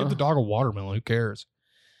like, just give the dog a watermelon. Who cares?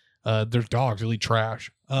 They're dogs. They'll eat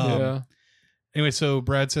trash. Yeah. Anyway, so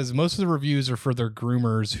Brad says most of the reviews are for their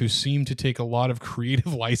groomers who seem to take a lot of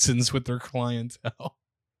creative license with their clientele.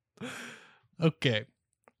 Okay.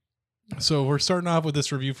 So we're starting off with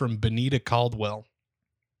this review from Benita Caldwell.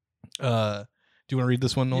 Do you want to read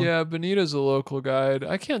this one, Nolan? Yeah, Benita's a local guide.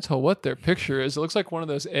 I can't tell what their picture is. It looks like one of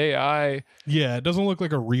those AI. Yeah, it doesn't look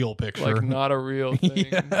like a real picture. Like not a real thing.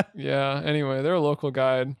 Yeah. Yeah. Anyway, they're a local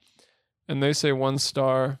guide. And they say 1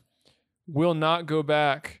 star. Will not go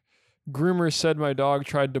back. Groomer said my dog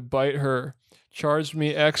tried to bite her. Charged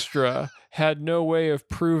me extra. Had no way of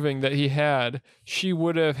proving that he had. She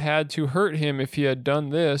would have had to hurt him if he had done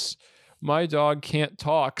this. My dog can't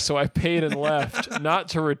talk, so I paid and left, not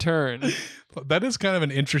to return. That is kind of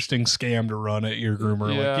an interesting scam to run at your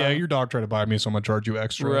groomer. Yeah. Like, yeah, your dog tried to bite me, so I'm going to charge you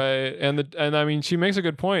extra. Right. And I mean, she makes a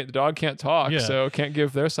good point. The dog can't talk, so can't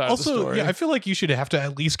give their side of the story. Yeah, I feel like you should have to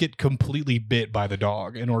at least get completely bit by the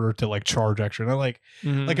dog in order to like charge extra. And like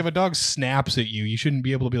if a dog snaps at you, you shouldn't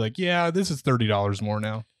be able to be like, yeah, this is $30 more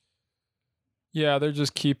now. Yeah, they're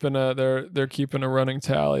just keeping they're keeping a running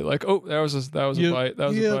tally. Like, oh, that was a bite. That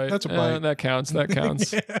was a bite. That's a bite. That counts. That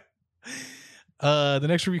counts. Yeah. The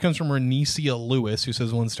next review comes from Renesia Lewis, who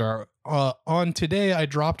says 1 star. On today, I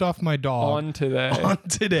dropped off my dog. On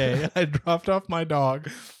today, I dropped off my dog,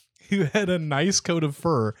 who had a nice coat of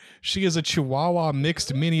fur. She is a Chihuahua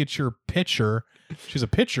mixed miniature pitcher. She's a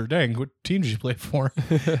pitcher. Dang, what team did she play for?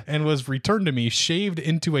 And was returned to me, shaved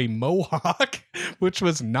into a mohawk, which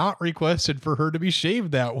was not requested for her to be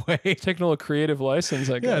shaved that way. Taking a little creative license,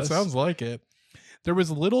 I guess. Yeah, it sounds like it. There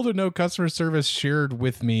was little to no customer service shared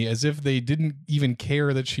with me, as if they didn't even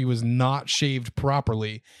care that she was not shaved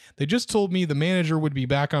properly. They just told me the manager would be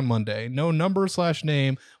back on Monday. No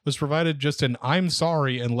number/name was provided, just an I'm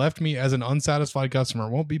sorry, and left me as an unsatisfied customer.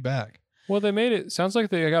 Won't be back. Well, they made it. Sounds like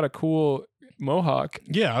they got a cool mohawk.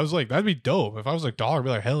 Yeah, I was like, that'd be dope. If I was like dog, I'd be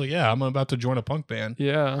like, hell yeah, I'm about to join a punk band.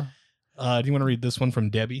 Yeah. Do you want to read this one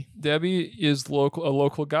from Debbie? Debbie is a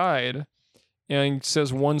local guide and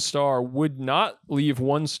says 1 star. Would not leave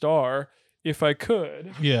 1 star if I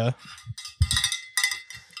could. Yeah.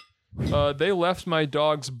 They left my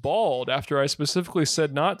dogs bald after I specifically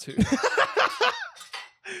said not to.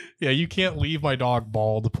 Yeah, you can't leave my dog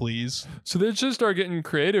bald, please. So they just start getting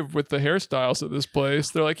creative with the hairstyles at this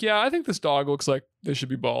place. They're like, yeah, I think this dog looks like they should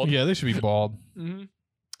be bald. Yeah, they should be bald. Mm-hmm.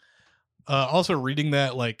 Also, reading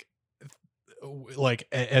that like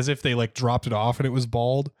as if they like dropped it off and it was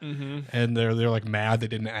bald, and they're like mad they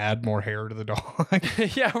didn't add more hair to the dog.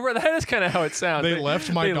 Yeah, that is kind of how it sounds. They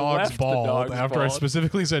left my dogs bald after I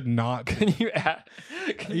specifically said not. Can you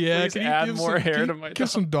add more hair to my dog?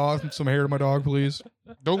 Give some hair to my dog, please.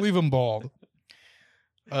 Don't leave him bald.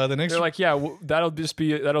 The next, they're like, yeah, that'll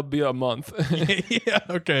be a month. Yeah,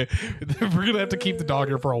 okay. We're gonna have to keep the dog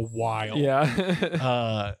here for a while.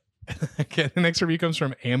 Yeah. Okay, the next review comes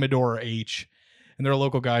from Amador H, and they're a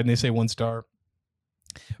local guide, and they say 1 star.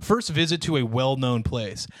 First visit to a well-known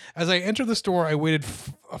place. As I enter the store, I waited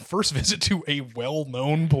first visit to a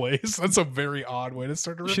well-known place. That's a very odd way to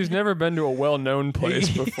start a review. She's never been to a well-known place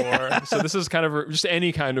before. So this is kind of just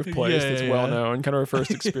any kind of place that's well-known, kind of her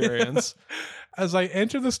first experience. As I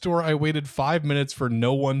enter the store, I waited 5 minutes for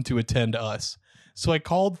no one to attend us. So I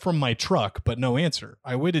called from my truck, but no answer.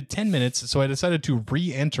 I waited 10 minutes, so I decided to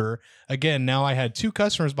re-enter. Again, now I had 2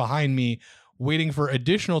 customers behind me waiting for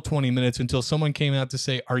additional 20 minutes until someone came out to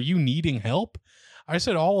say, "Are you needing help?" I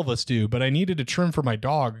said, "All of us do, but I needed a trim for my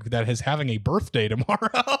dog that is having a birthday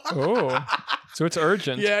tomorrow." Oh, so it's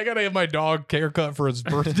urgent. Yeah, I got to have my dog haircut for his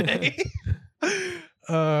birthday.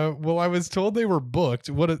 Well, I was told they were booked.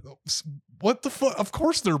 What the fuck? Of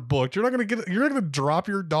course they're booked. You're not gonna drop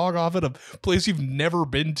your dog off at a place you've never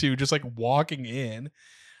been to, just like walking in.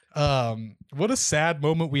 What a sad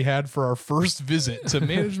moment we had for our first visit to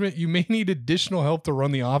management. You may need additional help to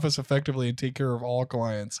run the office effectively and take care of all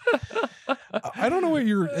clients. I don't know what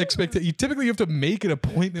you're expecting. You typically have to make an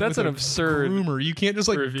appointment. That's with an absurd groomer. You can't just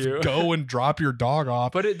like go and drop your dog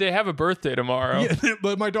off. But they have a birthday tomorrow. Yeah,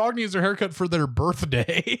 but my dog needs their haircut for their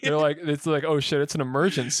birthday. They're like, it's like, oh shit, it's an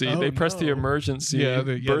emergency. They press the emergency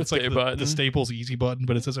birthday like button. The Staples easy button,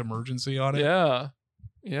 but it says emergency on it. Yeah.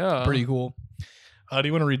 Yeah. Pretty cool. Do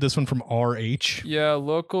you want to read this one from RH? Yeah,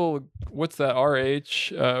 local. What's that?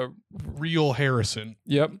 RH. Real Harrison.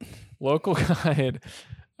 Yep. Local guide.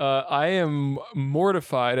 I am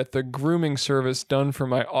mortified at the grooming service done for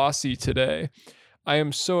my Aussie today. I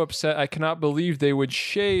am so upset. I cannot believe they would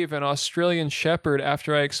shave an Australian Shepherd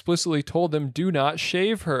after I explicitly told them do not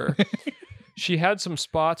shave her. She had some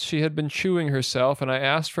spots she had been chewing herself, and I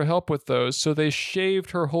asked for help with those, so they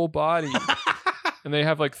shaved her whole body. And they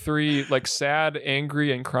have like 3 like sad,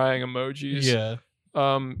 angry, and crying emojis. Yeah.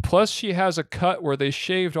 Plus she has a cut where they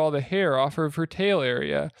shaved all the hair off of her tail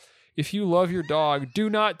area. If you love your dog, do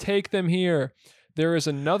not take them here. There is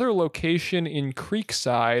another location in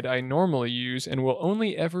Creekside I normally use and will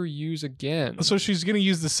only ever use again. So she's going to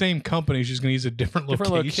use the same company. She's going to use a different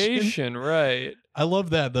location. Right. I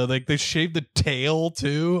love that though. Like they shaved the tail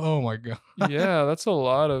too. Oh my God. Yeah, that's a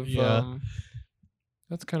lot of...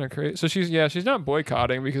 That's kind of crazy. So she's not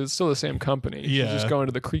boycotting because it's still the same company. Yeah. She's just going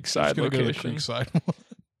to the Creekside location. Go to the Creekside.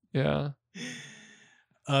 Yeah.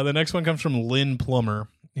 The next one comes from Lynn Plummer,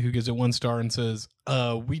 who gives it 1 star and says,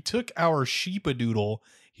 we took our sheepadoodle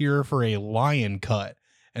here for a lion cut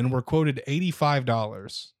and were quoted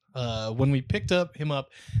 $85. When we picked him up,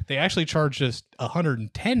 they actually charged us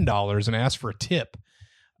 $110 and asked for a tip.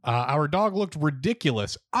 Our dog looked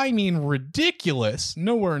ridiculous. I mean, ridiculous.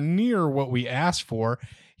 Nowhere near what we asked for.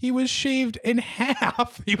 He was shaved in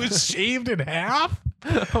half. He was shaved in half?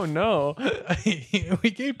 Oh, no. We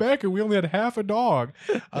came back and we only had half a dog.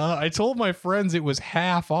 I told my friends it was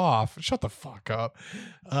half off. Shut the fuck up.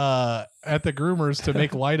 At the groomers to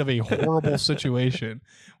make light of a horrible situation.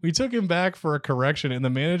 We took him back for a correction and the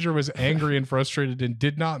manager was angry and frustrated and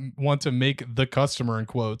did not want to make the customer, in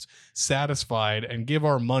quotes, satisfied and give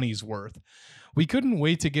our money's worth. We couldn't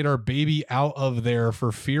wait to get our baby out of there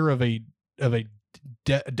for fear of a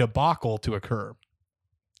debacle to occur.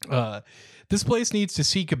 This place needs to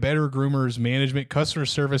seek a better groomers, management, customer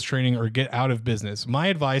service training, or get out of business. My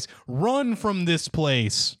advice, run from this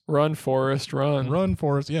place. Run, Forrest, run. Run,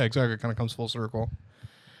 Forrest. Yeah, exactly. It kind of comes full circle.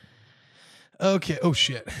 Okay. Oh,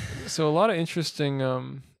 shit. So a lot of interesting...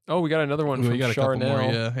 we got another one from got a Charnel. couple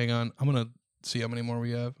more. Yeah, hang on. I'm going to see how many more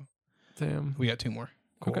we have. Damn. We got 2 more.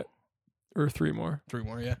 Cool. Okay. Or 3 more. 3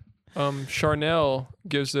 more, yeah. Charnel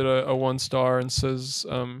gives it a 1 star and says...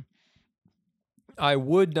 I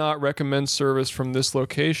would not recommend service from this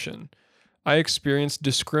location. I experienced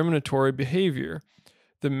discriminatory behavior.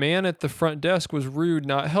 The man at the front desk was rude,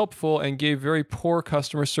 not helpful, and gave very poor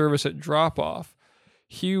customer service at drop-off.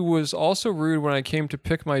 He was also rude when I came to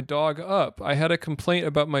pick my dog up. I had a complaint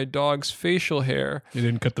about my dog's facial hair. You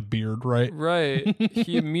didn't cut the beard, right? Right.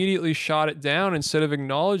 He immediately shot it down instead of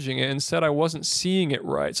acknowledging it and said I wasn't seeing it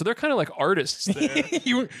right. So they're kind of like artists there.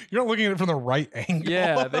 You're not looking at it from the right angle.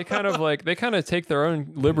 Yeah, they kind of take their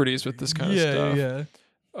own liberties with this kind of stuff.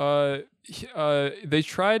 Yeah. They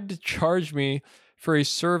tried to charge me for a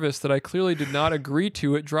service that I clearly did not agree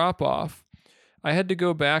to at drop-off. I had to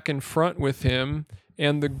go back and front with him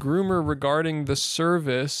and the groomer regarding the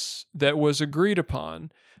service that was agreed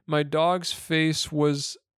upon. My dog's face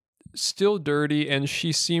was still dirty and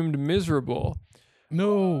she seemed miserable.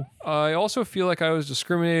 No. I also feel like I was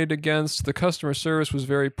discriminated against. The customer service was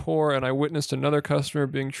very poor and I witnessed another customer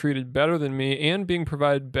being treated better than me and being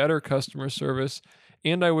provided better customer service,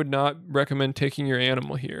 and I would not recommend taking your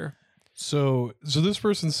animal here. So this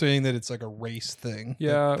person's saying that it's like a race thing.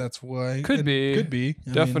 Yeah. That's why. Could be.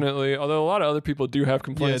 Definitely. Although a lot of other people do have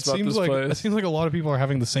complaints about this place. It seems like a lot of people are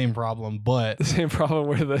having the same problem, but... The same problem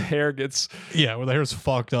where the hair gets... Yeah, where the hair's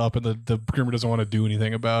fucked up and the groomer doesn't want to do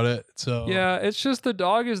anything about it. So yeah, it's just the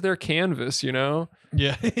dog is their canvas, you know?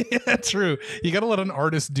 Yeah, true. You got to let an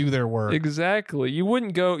artist do their work. Exactly. You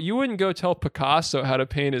wouldn't go tell Picasso how to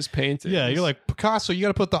paint his paintings. Yeah, you're like, Picasso, you got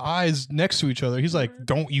to put the eyes next to each other. He's like,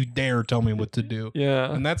 don't you dare tell me what to do. Yeah.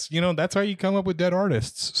 And that's how you come up with dead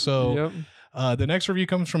artists. So the next review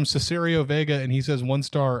comes from Cesario Vega and he says 1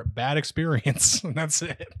 star, bad experience. And that's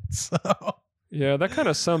it. So yeah, that kind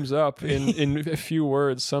of sums up in a few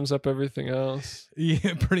words, sums up everything else.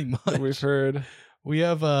 Yeah, pretty much. That we've heard. We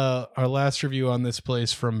have our last review on this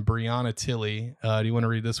place from Brianna Tilley. Do you want to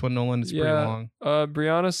read this one, Nolan? It's pretty long.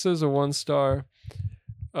 Brianna says a 1 star.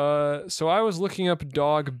 So I was looking up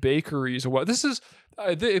dog bakeries. This is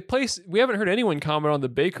the place. We haven't heard anyone comment on the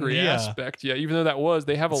bakery aspect yet, even though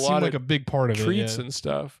they have a lot of like a big part of treats and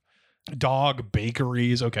stuff. Dog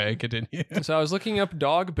bakeries. Okay, continue. So I was looking up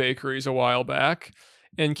dog bakeries a while back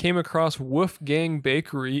and came across Wolfgang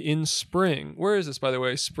Bakery in Spring. Where is this, by the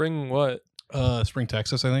way? Spring what? Spring,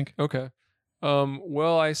 Texas, I think. Okay.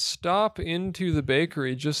 Well, I stopped into the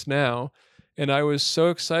bakery just now, and I was so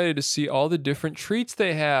excited to see all the different treats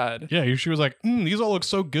they had. Yeah, she was like, these all look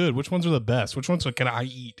so good. Which ones are the best? Which ones can I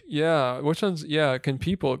eat? Yeah, which ones, can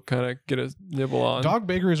people kind of get a nibble on? Dog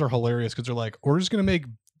bakeries are hilarious because they're like, we're just going to make,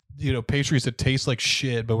 pastries that taste like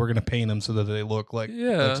shit, but we're going to paint them so that they look like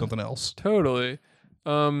something else. Totally.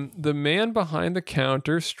 The man behind the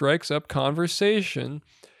counter strikes up conversation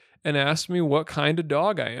and asks me what kind of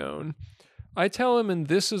dog I own. I tell him, and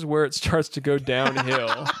this is where it starts to go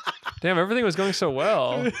downhill. Damn, everything was going so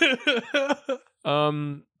well.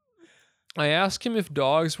 I ask him if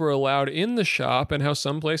dogs were allowed in the shop and how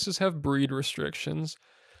some places have breed restrictions.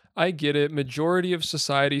 I get it. Majority of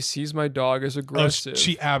society sees my dog as aggressive.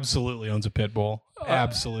 She absolutely owns a pit bull.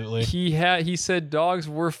 Absolutely. He said dogs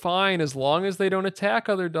were fine as long as they don't attack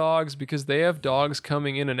other dogs because they have dogs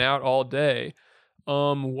coming in and out all day.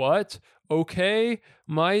 What? Okay,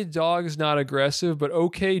 my dog's not aggressive, but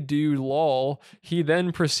okay, dude, lol. He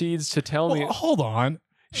then proceeds to tell me. Hold on.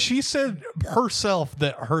 She said herself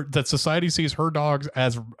that society sees her dogs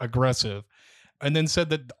as aggressive, and then said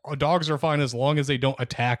that dogs are fine as long as they don't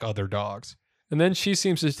attack other dogs. And then she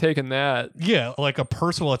seems to have taken that. Yeah, like a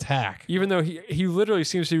personal attack. Even though he literally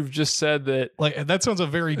seems to have just said that. Like, that sounds a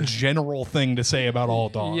very general thing to say about all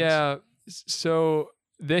dogs. Yeah. So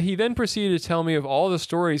he then proceeded to tell me of all the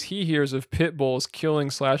stories he hears of pit bulls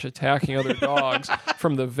killing/attacking other dogs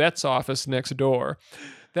from the vet's office next door.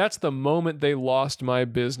 That's the moment they lost my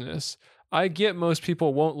business. I get most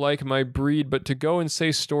people won't like my breed, but to go and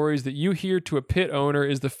say stories that you hear to a pit owner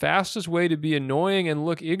is the fastest way to be annoying and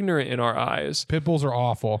look ignorant in our eyes. Pit bulls are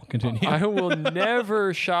awful. Continue. I will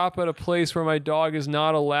never shop at a place where my dog is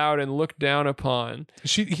not allowed and looked down upon.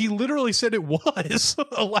 He literally said it was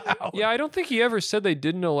allowed. Yeah, I don't think he ever said they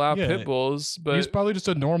didn't allow pit bulls, but he's probably just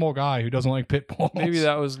a normal guy who doesn't like pit bulls. Maybe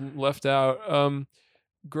that was left out.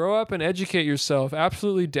 Grow up and educate yourself.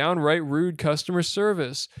 Absolutely downright rude customer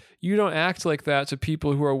service. You don't act like that to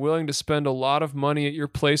people who are willing to spend a lot of money at your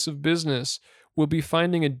place of business. We'll be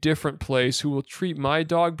finding a different place who will treat my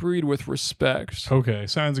dog breed with respect. Okay,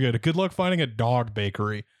 sounds good. Good luck finding a dog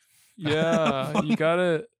bakery. Yeah, you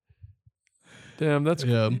gotta. Damn, that's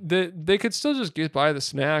they could still just get by the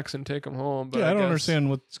snacks and take them home. But yeah, I don't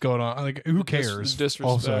understand what's going on. Like, who cares?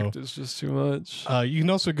 Disrespect is just too much. You can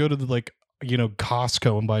also go to the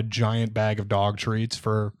Costco and buy a giant bag of dog treats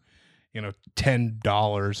for,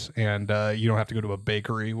 $10, and you don't have to go to a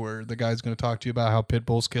bakery where the guy's going to talk to you about how pit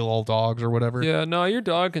bulls kill all dogs or whatever. Yeah, no, your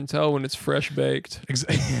dog can tell when it's fresh baked.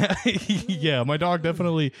 Yeah, my dog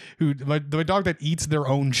definitely, my dog that eats their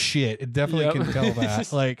own shit, it definitely can tell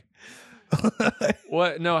that. Like,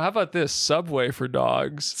 what? No, how about this? Subway for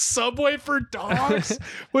dogs. Subway for dogs?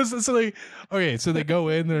 Okay, so they go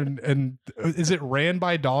in there and is it ran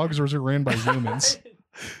by dogs or is it ran by humans?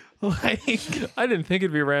 I didn't think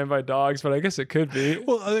it'd be ran by dogs, but I guess it could be.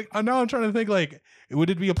 Well, now I'm trying to think, would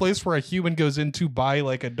it be a place where a human goes in to buy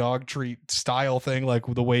like a dog treat style thing, like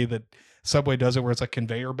the way that Subway does it, where it's like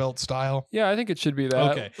conveyor belt style? Yeah, I think it should be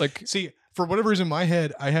that. Okay. See, for whatever reason in my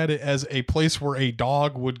head, I had it as a place where a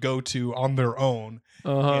dog would go to on their own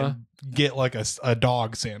and get like a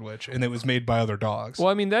dog sandwich, and it was made by other dogs. Well,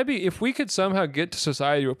 I mean, that'd be, if we could somehow get to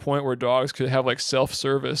society to a point where dogs could have like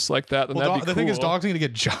self-service like that, then that'd be cool. The thing is, dogs need to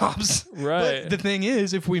get jobs. Right. But the thing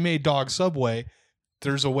is, if we made dog Subway,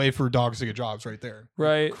 there's a way for dogs to get jobs right there.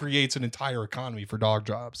 Right. It creates an entire economy for dog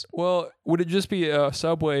jobs. Well, would it just be a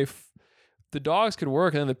Subway? The dogs could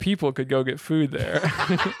work and then the people could go get food there.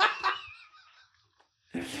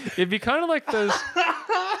 It'd be kind of like those.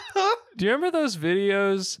 Do you remember those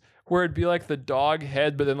videos where it'd be like the dog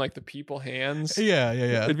head, but then like the people hands? Yeah.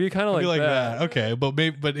 It'd be kind of like that. Okay, but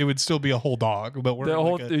it would still be a whole dog. But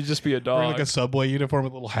it would just be a dog, like a Subway uniform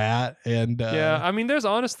with a little hat, and yeah. I mean, there's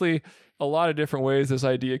honestly a lot of different ways this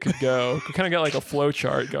idea could go. We kind of got like a flow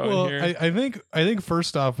chart going here. I think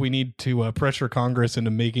first off, we need to pressure Congress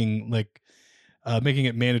into making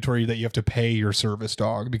it mandatory that you have to pay your service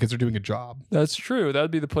dog because they're doing a job. That's true.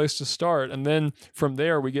 That'd be the place to start. And then from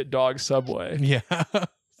there, we get Dog Subway. Yeah.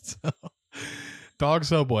 So, Dog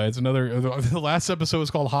Subway. It's another. The last episode was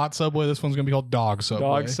called Hot Subway. This one's going to be called Dog Subway.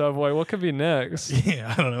 Dog Subway. What could be next?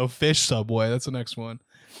 Yeah, I don't know. Fish Subway. That's the next one.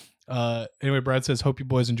 Anyway, Brad says, hope you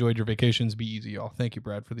boys enjoyed your vacations. Be easy, y'all. Thank you,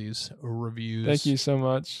 Brad, for these reviews. Thank you so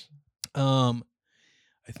much. I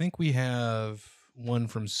think we have one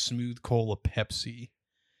from Smooth Cola Pepsi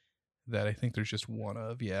that I think there's just one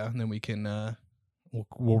of. Yeah, and then we can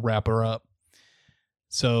we'll wrap her up.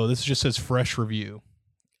 So this just says fresh review,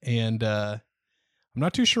 and I'm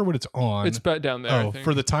not too sure what it's on. It's back down there. Oh,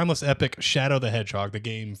 for the timeless epic Shadow the Hedgehog, the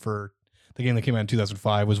game that came out in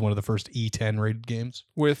 2005 was one of the first E10 rated games.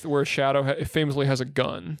 Where Shadow famously has a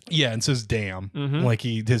gun. Yeah, and says "damn," mm-hmm. like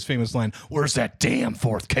his famous line, "Where's that damn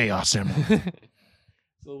fourth Chaos Emerald?"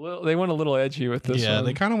 They went a little edgy with this. Yeah, one.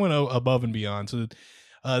 They kind of went above and beyond. So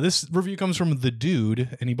this review comes from The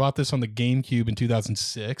Dude, and he bought this on the GameCube in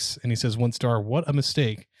 2006, and he says, 1 star, what a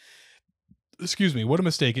mistake. Excuse me, what a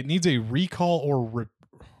mistake. It needs a recall or what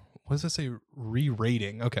does that say?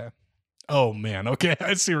 Re-rating. Okay. Oh, man. Okay,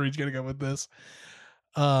 I see where he's going to go with this.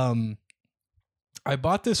 I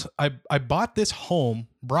brought this home,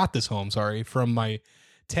 from my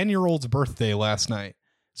 10-year-old's birthday last night.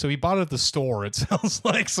 So he bought it at the store, it sounds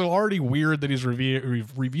like. So already weird that he's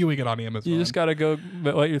reviewing it on Amazon. You just got to go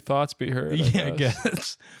let your thoughts be heard. I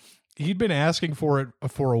guess. He'd been asking for it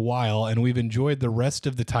for a while, and we've enjoyed the rest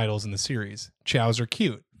of the titles in the series. Chows are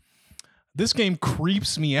cute. This game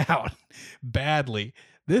creeps me out badly.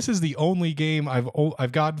 this is the only game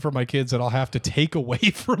I've gotten for my kids that I'll have to take away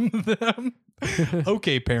from them.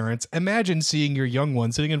 Okay, parents, imagine seeing your young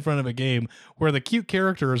one sitting in front of a game where the cute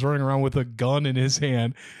character is running around with a gun in his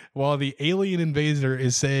hand while the alien invader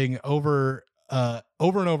is saying over and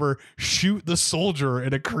over, shoot the soldier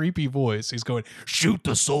in a creepy voice. He's going, shoot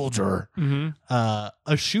the soldier. Mm-hmm.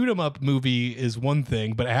 A shoot 'em up movie is one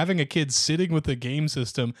thing, but having a kid sitting with the game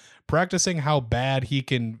system, practicing how bad he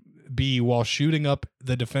can be while shooting up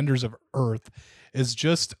the defenders of Earth is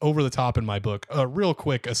just over the top in my book. A real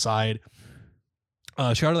quick aside.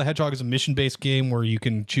 Shadow the Hedgehog is a mission-based game where you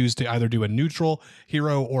can choose to either do a neutral,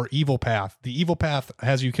 hero, or evil path. The evil path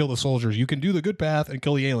has you kill the soldiers. You can do the good path and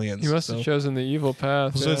kill the aliens. You must have chosen the evil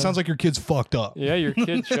path. So it sounds like your kid's fucked up. Yeah, your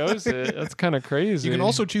kid chose it. That's kind of crazy. You can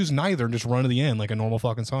also choose neither and just run to the end like a normal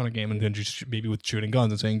fucking Sonic game and then just maybe with shooting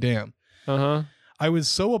guns and saying, damn. Uh-huh. I was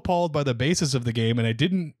so appalled by the basis of the game and I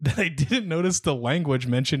didn't notice the language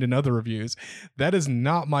mentioned in other reviews. That is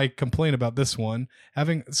not my complaint about this one.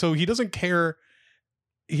 So he doesn't care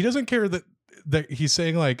that he's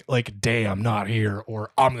saying like damn, not here,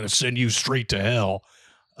 or I'm gonna send you straight to hell.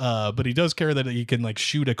 But he does care that he can like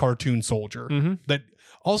shoot a cartoon soldier that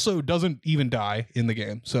also doesn't even die in the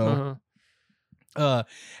game. So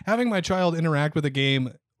having my child interact with a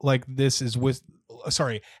game like this is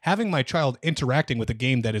having my child interacting with a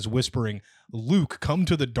game that is whispering, Luke, come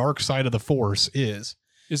to the dark side of the Force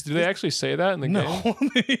do they actually say that in the game?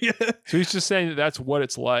 Yeah. So he's just saying that's what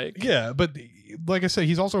it's like. Yeah, but like I said,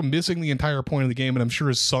 he's also missing the entire point of the game, and I'm sure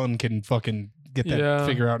his son can fucking get that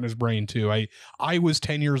figure out in his brain too. I was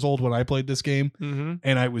 10 years old when I played this game,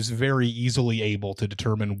 and I was very easily able to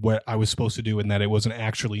determine what I was supposed to do and that it wasn't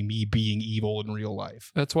actually me being evil in real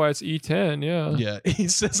life. That's why it's E10, yeah. Yeah, he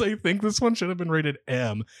says, I think this one should have been rated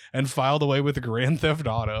M and filed away with Grand Theft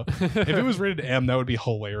Auto. If it was rated M, that would be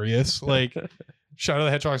hilarious. Like, Shadow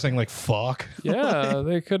the Hedgehog saying like fuck. Yeah,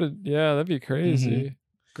 they could have. Yeah, that'd be crazy.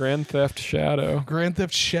 Grand Theft Shadow. Grand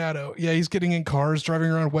Theft Shadow. Yeah, he's getting in cars,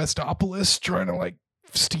 driving around Westopolis, trying to like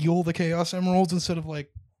steal the Chaos Emeralds instead of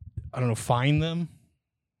like, I don't know, find them.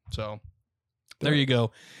 So there you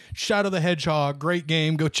go. Shadow the Hedgehog. Great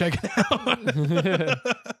game. Go check it out.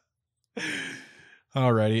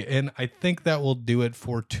 Alrighty. And I think that will do it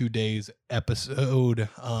for today's episode.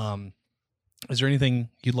 Is there anything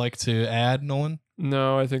you'd like to add, Nolan?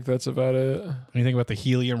 No, I think that's about it. Anything about the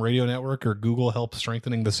Helium Radio Network or Google help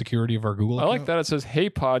strengthening the security of our Google account? I like that it says, hey,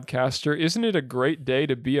 podcaster, isn't it a great day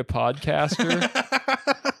to be a podcaster?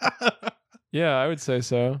 Yeah, I would say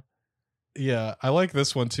so. Yeah, I like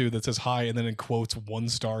this one too that says hi and then in quotes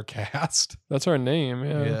 1-star cast. That's our name,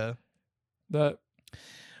 yeah. That.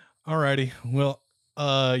 Alrighty. Well,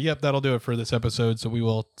 yep, that'll do it for this episode. So we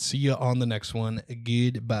will see you on the next one.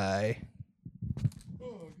 Goodbye.